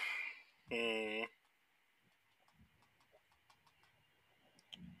 Uh, hmm,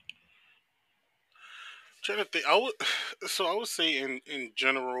 trying to think. I would so I would say in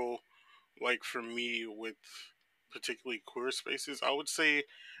general, like for me with particularly queer spaces, I would say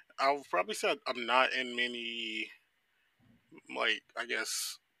I would probably say I'm not in many, like, I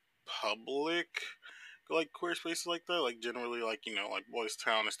guess, public like queer spaces like that. Like generally, like, like Boys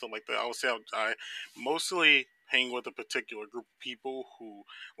Town and stuff like that. I would say I mostly hang with a particular group of people who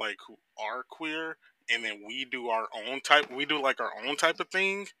are queer, and then we do our own type. We do like our own type of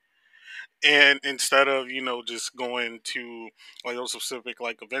thing, and instead of just going to like those specific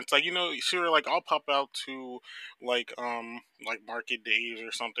like events, like, sure, like I'll pop out to like market days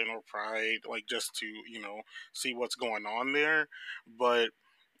or something, or pride, like just to see what's going on there. But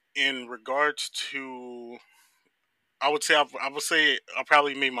in regards to, I would say I'll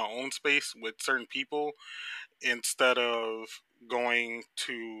probably make my own space with certain people instead of going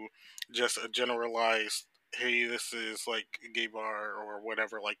to just a generalized, hey, this is like a gay bar or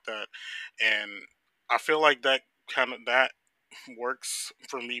whatever like that. And I feel like that works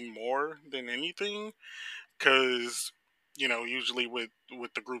for me more than anything, because usually with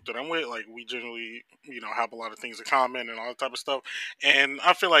the group that I'm with, like we generally have a lot of things in common and all that type of stuff. And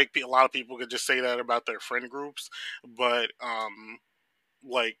I feel like a lot of people could just say that about their friend groups, but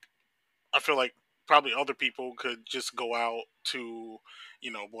like I feel like probably other people could just go out to,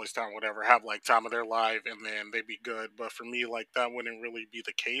 Boys Town, whatever, have like time of their life, and then they'd be good. But for me, like that wouldn't really be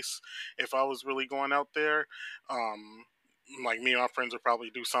the case if I was really going out there. Um, like me and my friends would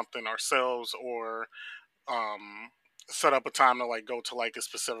probably do something ourselves, or um, set up a time to like go to like a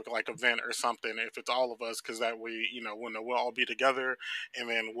specific like event or something if it's all of us, because that way when we'll all be together, and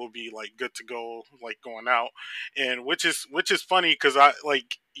then we'll be like good to go, like going out. And which is funny, because I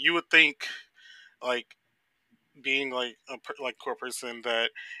like you would think, like, being like like core person,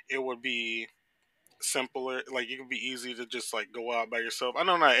 that it would be simpler, like it could be easy to just like go out by yourself. I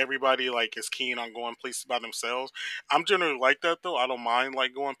know not everybody like is keen on going places by themselves. I'm generally like that though. I don't mind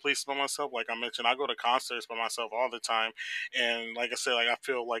like going places by myself. Like I mentioned, I go to concerts by myself all the time, and like I said, like I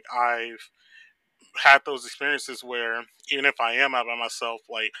feel like I've had those experiences where even if I am out by myself,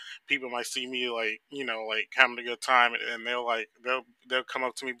 like people might see me like like having a good time, and they'll come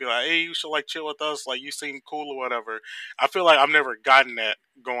up to me and be like, "Hey, you should like chill with us. Like you seem cool or whatever." I feel like I've never gotten that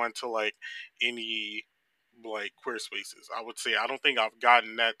going to like any like queer spaces. I would say I don't think I've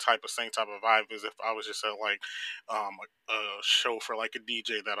gotten that same type of vibe as if I was just at like a show for like a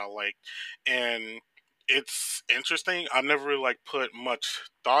DJ that I like. And it's interesting. I never really like put much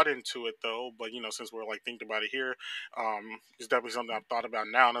thought into it though, but since we're like thinking about it here, it's definitely something I've thought about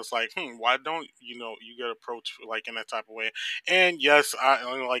now, and it's like, why don't you get approached like in that type of way? And yes,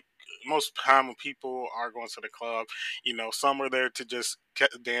 like most time when people are going to the club, some are there to just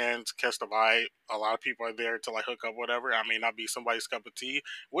dance, catch the vibe. A lot of people are there to like hook up, whatever. I may not be somebody's cup of tea,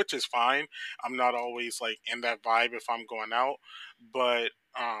 which is fine. I'm not always like in that vibe if I'm going out, but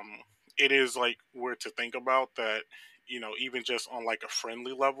it is like weird to think about that. Even just on like a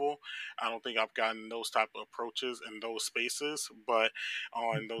friendly level, I don't think I've gotten those type of approaches in those spaces. But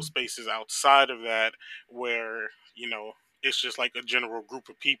on those spaces outside of that, where it's just like a general group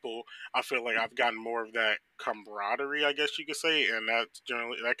of people, I feel like I've gotten more of that camaraderie, I guess you could say, and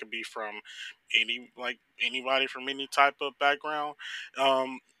that could be from anybody from any type of background.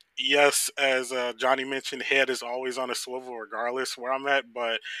 Um, yes, as Johnny mentioned, head is always on a swivel regardless where I'm at,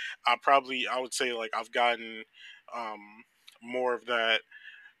 but I would say like I've gotten more of that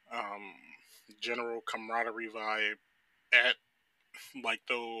um, general camaraderie vibe at like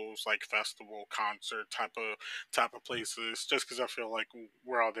those like festival concert type of places, just because I feel like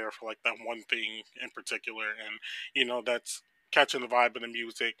we're all there for like that one thing in particular, and that's catching the vibe of the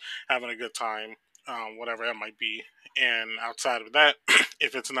music, having a good time, whatever that might be. And outside of that,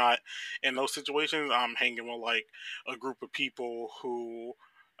 if it's not in those situations, I'm hanging with like a group of people who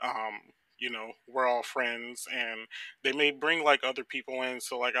we're all friends, and they may bring like other people in.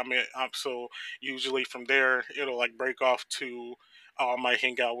 So like so usually from there it'll like break off to, I might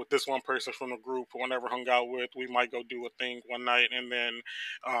hang out with this one person from the group who I never hung out with. We might go do a thing one night, and then,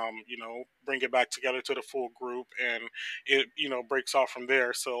 bring it back together to the full group, and it, breaks off from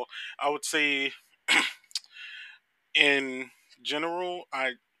there. So I would say, in general,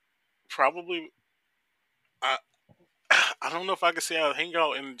 probably, I, I don't know if I could say I hang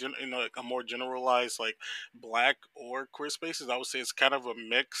out in a more generalized like black or queer spaces. I would say it's kind of a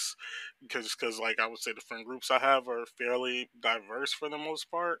mix because like I would say the friend groups I have are fairly diverse for the most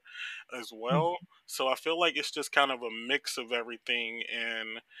part as well. So I feel like it's just kind of a mix of everything,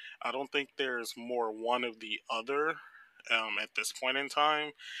 and I don't think there's more one of the other. At this point in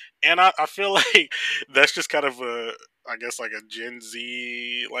time, and I feel like that's just kind of a, I guess, like a Gen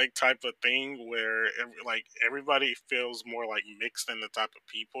Z like type of thing where like everybody feels more like mixed in the type of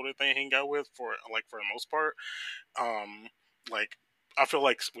people that they hang out with for the most part. Um, like I feel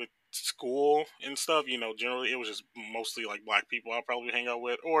like with school and stuff, generally it was just mostly like black people I'll probably hang out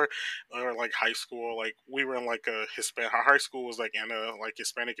with, or like high school. Like we were in like a Hispanic. Our high school was like in a like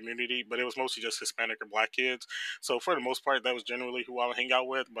Hispanic community, but it was mostly just Hispanic or black kids. So for the most part, that was generally who I would hang out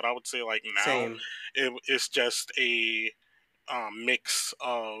with. But I would say like now, Same. it's just a mix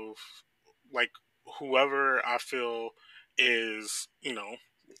of like whoever I feel is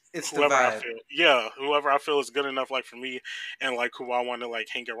It's the whoever I vibe. feel, yeah, whoever I feel is good enough, like for me, and like who I want to like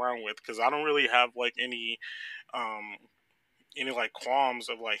hang around with, because I don't really have like um, any like qualms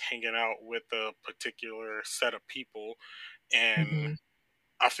of like hanging out with a particular set of people, and Mhm.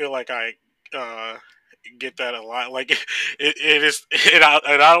 I feel like I uh, get that a lot. Like it is, and I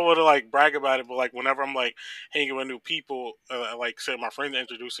don't want to like brag about it, but like whenever I'm like hanging with new people, like say my friends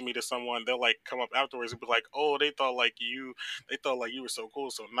introducing me to someone, they'll like come up afterwards and be like, "Oh, they thought like you were so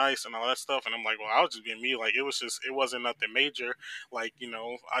cool, so nice, and all that stuff." And I'm like, "Well, I was just being me. Like it wasn't nothing major. Like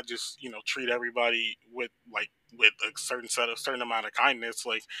I just treat everybody with a certain amount of kindness.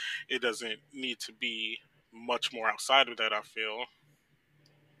 Like it doesn't need to be much more outside of that. I feel."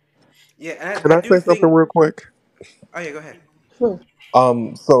 Yeah, and Can I I do say something think. real quick? Oh yeah, go ahead. Sure.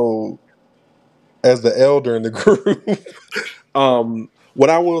 So as the elder in the group, what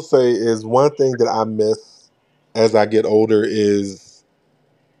I will say is one thing that I miss as I get older is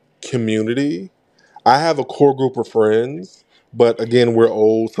community. I have a core group of friends, but again, we're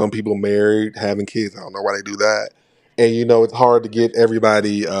old. Some people married, having kids. I don't know why they do that. And it's hard to get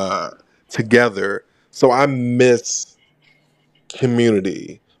everybody together. So I miss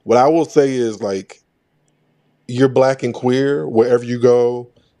community. What I will say is like you're black and queer, wherever you go,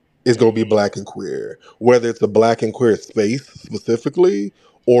 is going to be black and queer. Whether it's a black and queer space specifically,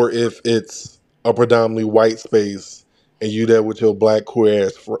 or if it's a predominantly white space and you there with your black queer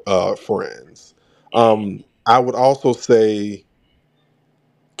ass friends. Mm-hmm. I would also say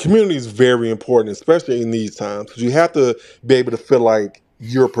community is very important, especially in these times, because you have to be able to feel like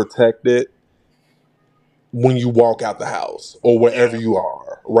you're protected when you walk out the house or wherever Yeah. you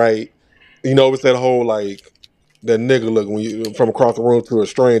are, right? It's that whole like that nigga look when you from across the room to a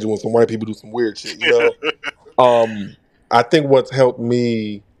stranger when some white people do some weird shit. Um, I think what's helped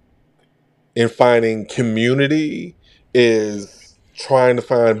me in finding community is trying to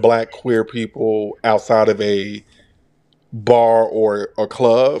find black queer people outside of a bar or a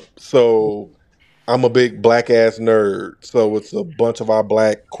club. So I'm a big black ass nerd. So it's a bunch of our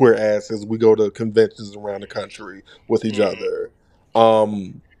black queer asses. We go to conventions around the country with each Mm-hmm. other.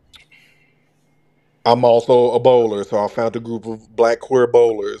 Um, I'm also a bowler, so I found a group of black queer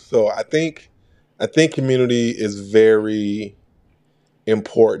bowlers. So I think community is very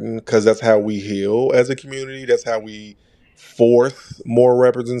important because that's how we heal as a community. That's how we force more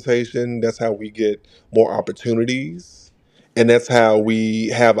representation. That's how we get more opportunities. And that's how we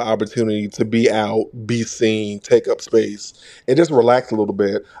have an opportunity to be out, be seen, take up space, and just relax a little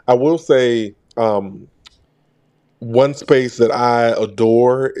bit. I will say, one space that I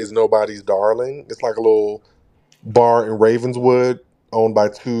adore is Nobody's Darling. It's like a little bar in Ravenswood owned by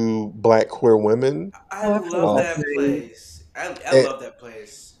two black queer women. I Oh, I've heard of love Um, that that place. place. I and, love that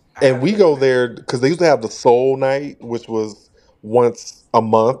place. I and haven't we been in go there. there because they used to have the Soul Night, which was once a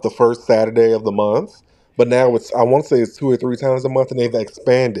month, the first Saturday of the month. But now I want to say it's 2 or 3 times a month, and they've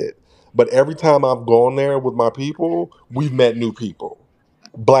expanded. But every time I've gone there with my people, we've met new people,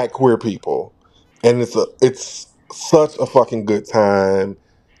 black queer people, and it's such a fucking good time.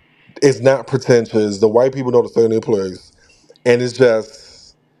 It's not pretentious. The white people know to stay in their place, and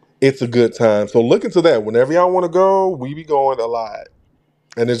it's a good time. So look into that. Whenever y'all want to go, we be going a lot,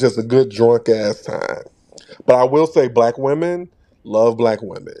 and it's just a good drunk ass time. But I will say, black women love black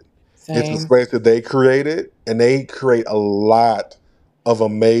women. It's a Same. space that they created, and they create a lot of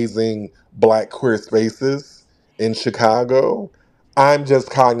amazing black queer spaces in Chicago. I'm just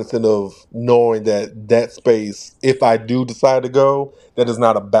cognizant of knowing that that space, if I do decide to go, that is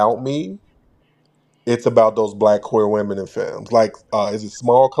not about me. It's about those black queer women in films. Like, is it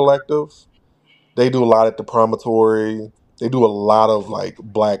Small Collective? They do a lot at the Promontory. They do a lot of like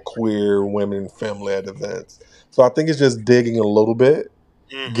black queer women film led events. So I think it's just digging a little bit,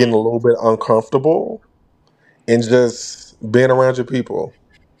 getting Hmm. a little bit uncomfortable, and just being around your people.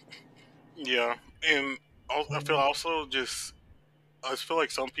 Yeah, and I feel also just I just feel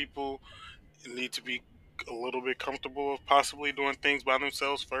like some people need to be a little bit comfortable with possibly doing things by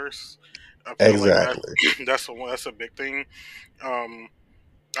themselves first. I feel like that Exactly. that's a big thing. Um,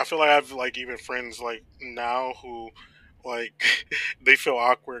 I feel like I have like even friends like now who like they feel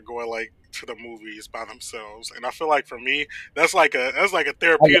awkward going like to the movies by themselves, and I feel like for me that's like a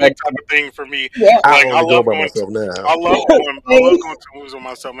I therapeutic love type of thing for me. yeah. I Like only go by myself now. I love going to movies with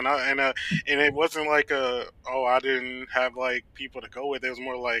myself, and it wasn't like a oh I didn't have like people to go with. It was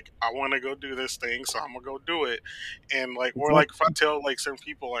more like I want to go do this thing, so I'm gonna go do it, and like or like if I tell like certain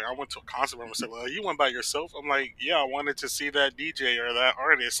people like I went to a concert by myself, like you went by yourself. I'm like yeah, I wanted to see that DJ or that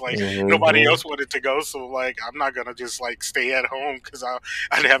artist. Like nobody Hmm. else wanted to go, so like I'm not gonna just like stay at home because I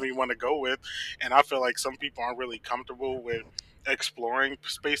didn't have anyone to go with, and I feel like some people aren't really comfortable with exploring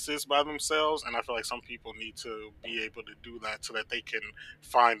spaces by themselves, and I feel like some people need to be able to do that so that they can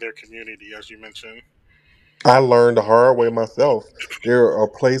find their community, as you mentioned. I learned the hard way myself. There are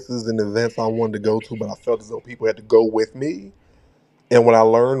places and events I wanted to go to, but I felt as though people had to go with me. And what I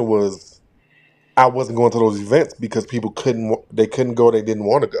learned was I wasn't going to those events because people they couldn't go, they didn't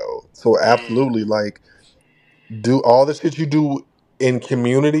want to go. So Mm, absolutely, like do all the shit you do in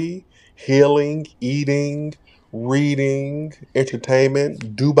community, healing, eating, reading,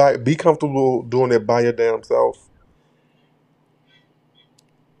 entertainment. Be comfortable doing it by your damn self.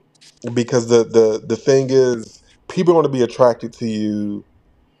 Because the thing is, people are going to be attracted to you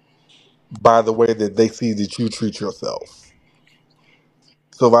by the way that they see that you treat yourself.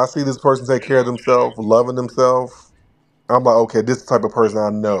 So if I see this person take care of themselves, loving themselves, I'm like, okay, this is the type of person I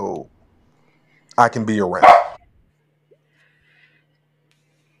know I can be around.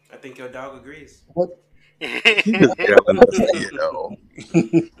 I think your dog agrees. What? He just yelling at us to yell.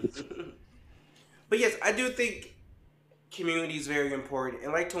 But yes, I do think community is very important.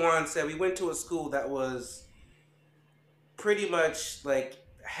 And like Tawan said, we went to a school that was pretty much like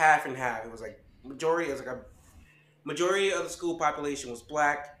half and half. It was like majority. It was like a majority of the school population was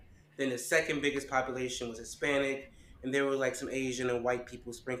black. Then the second biggest population was Hispanic, and there were like some Asian and white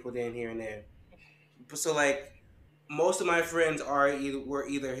people sprinkled in here and there. So like most of my friends were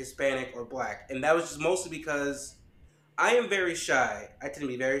either Hispanic or black, and that was just mostly because I am very shy. I tend to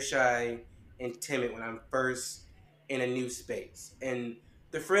be very shy and timid when I'm first in a new space. And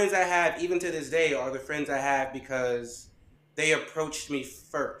the friends I have, even to this day, are the friends I have because they approached me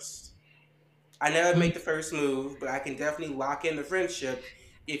first. I never make the first move, but I can definitely lock in the friendship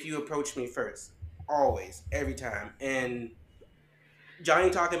if you approach me first. Always, every time. And Johnny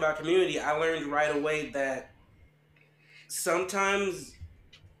talking about community, I learned right away that sometimes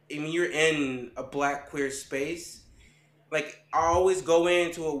when you're in a black queer space, like I always go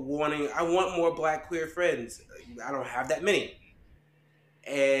into a warning. I want more black queer friends. I don't have that many,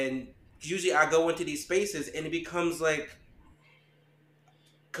 and usually I go into these spaces and it becomes like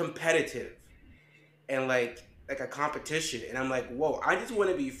competitive and like a competition. And I'm like, whoa! I just want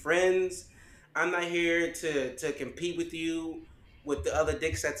to be friends. I'm not here to compete with you with the other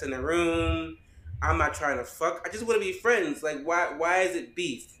dicks that's in the room. I'm not trying to fuck. I just want to be friends. Like, why is it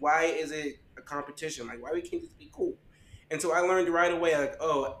beef? Why is it a competition? Like, why we can't just be cool? And so I learned right away, like,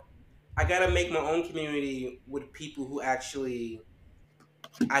 oh, I gotta make my own community with people who actually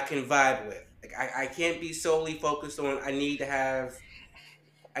I can vibe with. Like I can't be solely focused on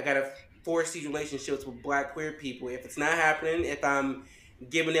I gotta force these relationships with black queer people. If it's not happening, if I'm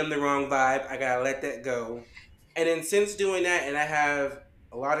giving them the wrong vibe, I gotta let that go. And then since doing that, and I have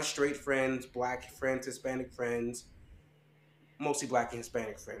a lot of straight friends, black friends, Hispanic friends, mostly black and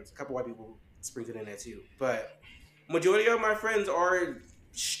Hispanic friends. A couple white people sprinkled in there too. But majority of my friends are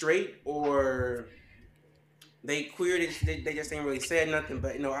straight or they queer. They just ain't really said nothing,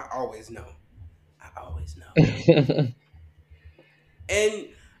 but I always know. I always know. And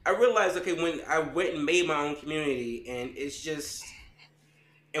I realized, okay, when I went and made my own community, and it's just,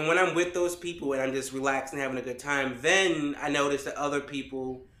 and when I'm with those people and I'm just relaxed and having a good time, then I noticed that other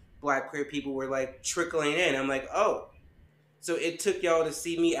people, black queer people, were like trickling in. I'm like, oh, so it took y'all to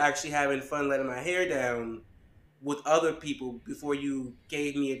see me actually having fun letting my hair down with other people before you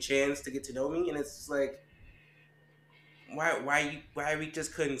gave me a chance to get to know me, and it's just like, why we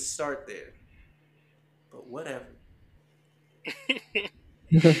just couldn't start there? But whatever.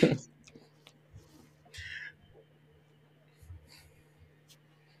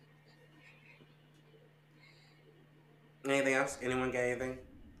 Anything else? Anyone got anything?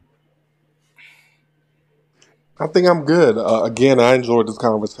 I think I'm good. Again, I enjoyed this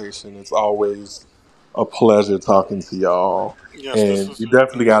conversation. It's always a pleasure talking to y'all. Yes, this And was you very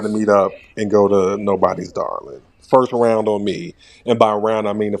definitely got to nice. meet up and go to Nobody's Darling. First round on me. And by round,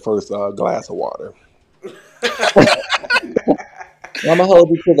 I mean the first glass of water. I'm gonna hold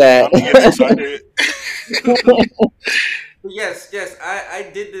you to I'm getting that. excited. Yes, yes. I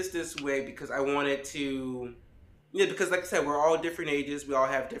did this way because I wanted to. Yeah, because like I said, we're all different ages. We all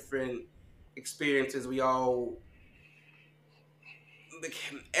have different experiences. We all like,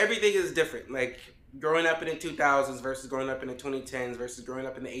 everything is different. Like growing up in the 2000s versus growing up in the 2010s versus growing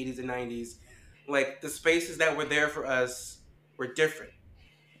up in the 80s and 90s. Like the spaces that were there for us were different.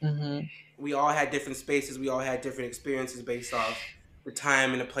 Hmm. We all had different spaces. We all had different experiences based off the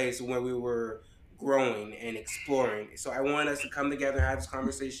time and the place where we were growing and exploring. So I wanted us to come together and have this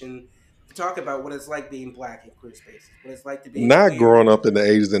conversation to talk about what it's like being black in queer spaces, what it's like to being Not queer. growing up in the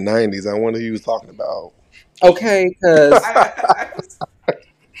 80s and 90s. I wonder who you was talking about. Okay, because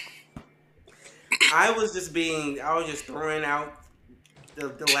I was just being, I was just throwing out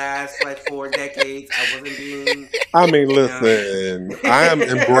the last like 4 decades. I wasn't being, I mean, you know, listen, I am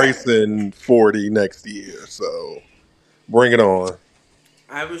embracing 40 next year. So bring it on.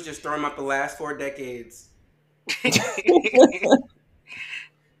 I was just throwing out the last 4 decades.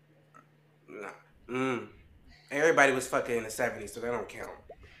 Nah. Mm. Everybody was fucking in the 70s, so that don't count.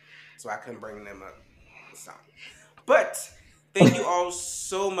 So I couldn't bring them up. So, but thank you all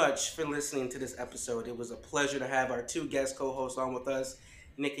so much for listening to this episode. It was a pleasure to have our two guest co-hosts on with us.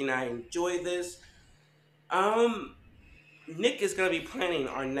 Nick and I enjoyed this. Um, Nick is going to be planning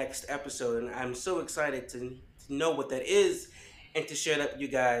our next episode, and I'm so excited to know what that is and to share that with you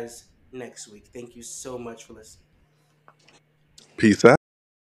guys next week. Thank you so much for listening. Peace out.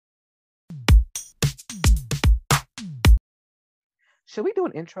 should we do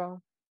an intro?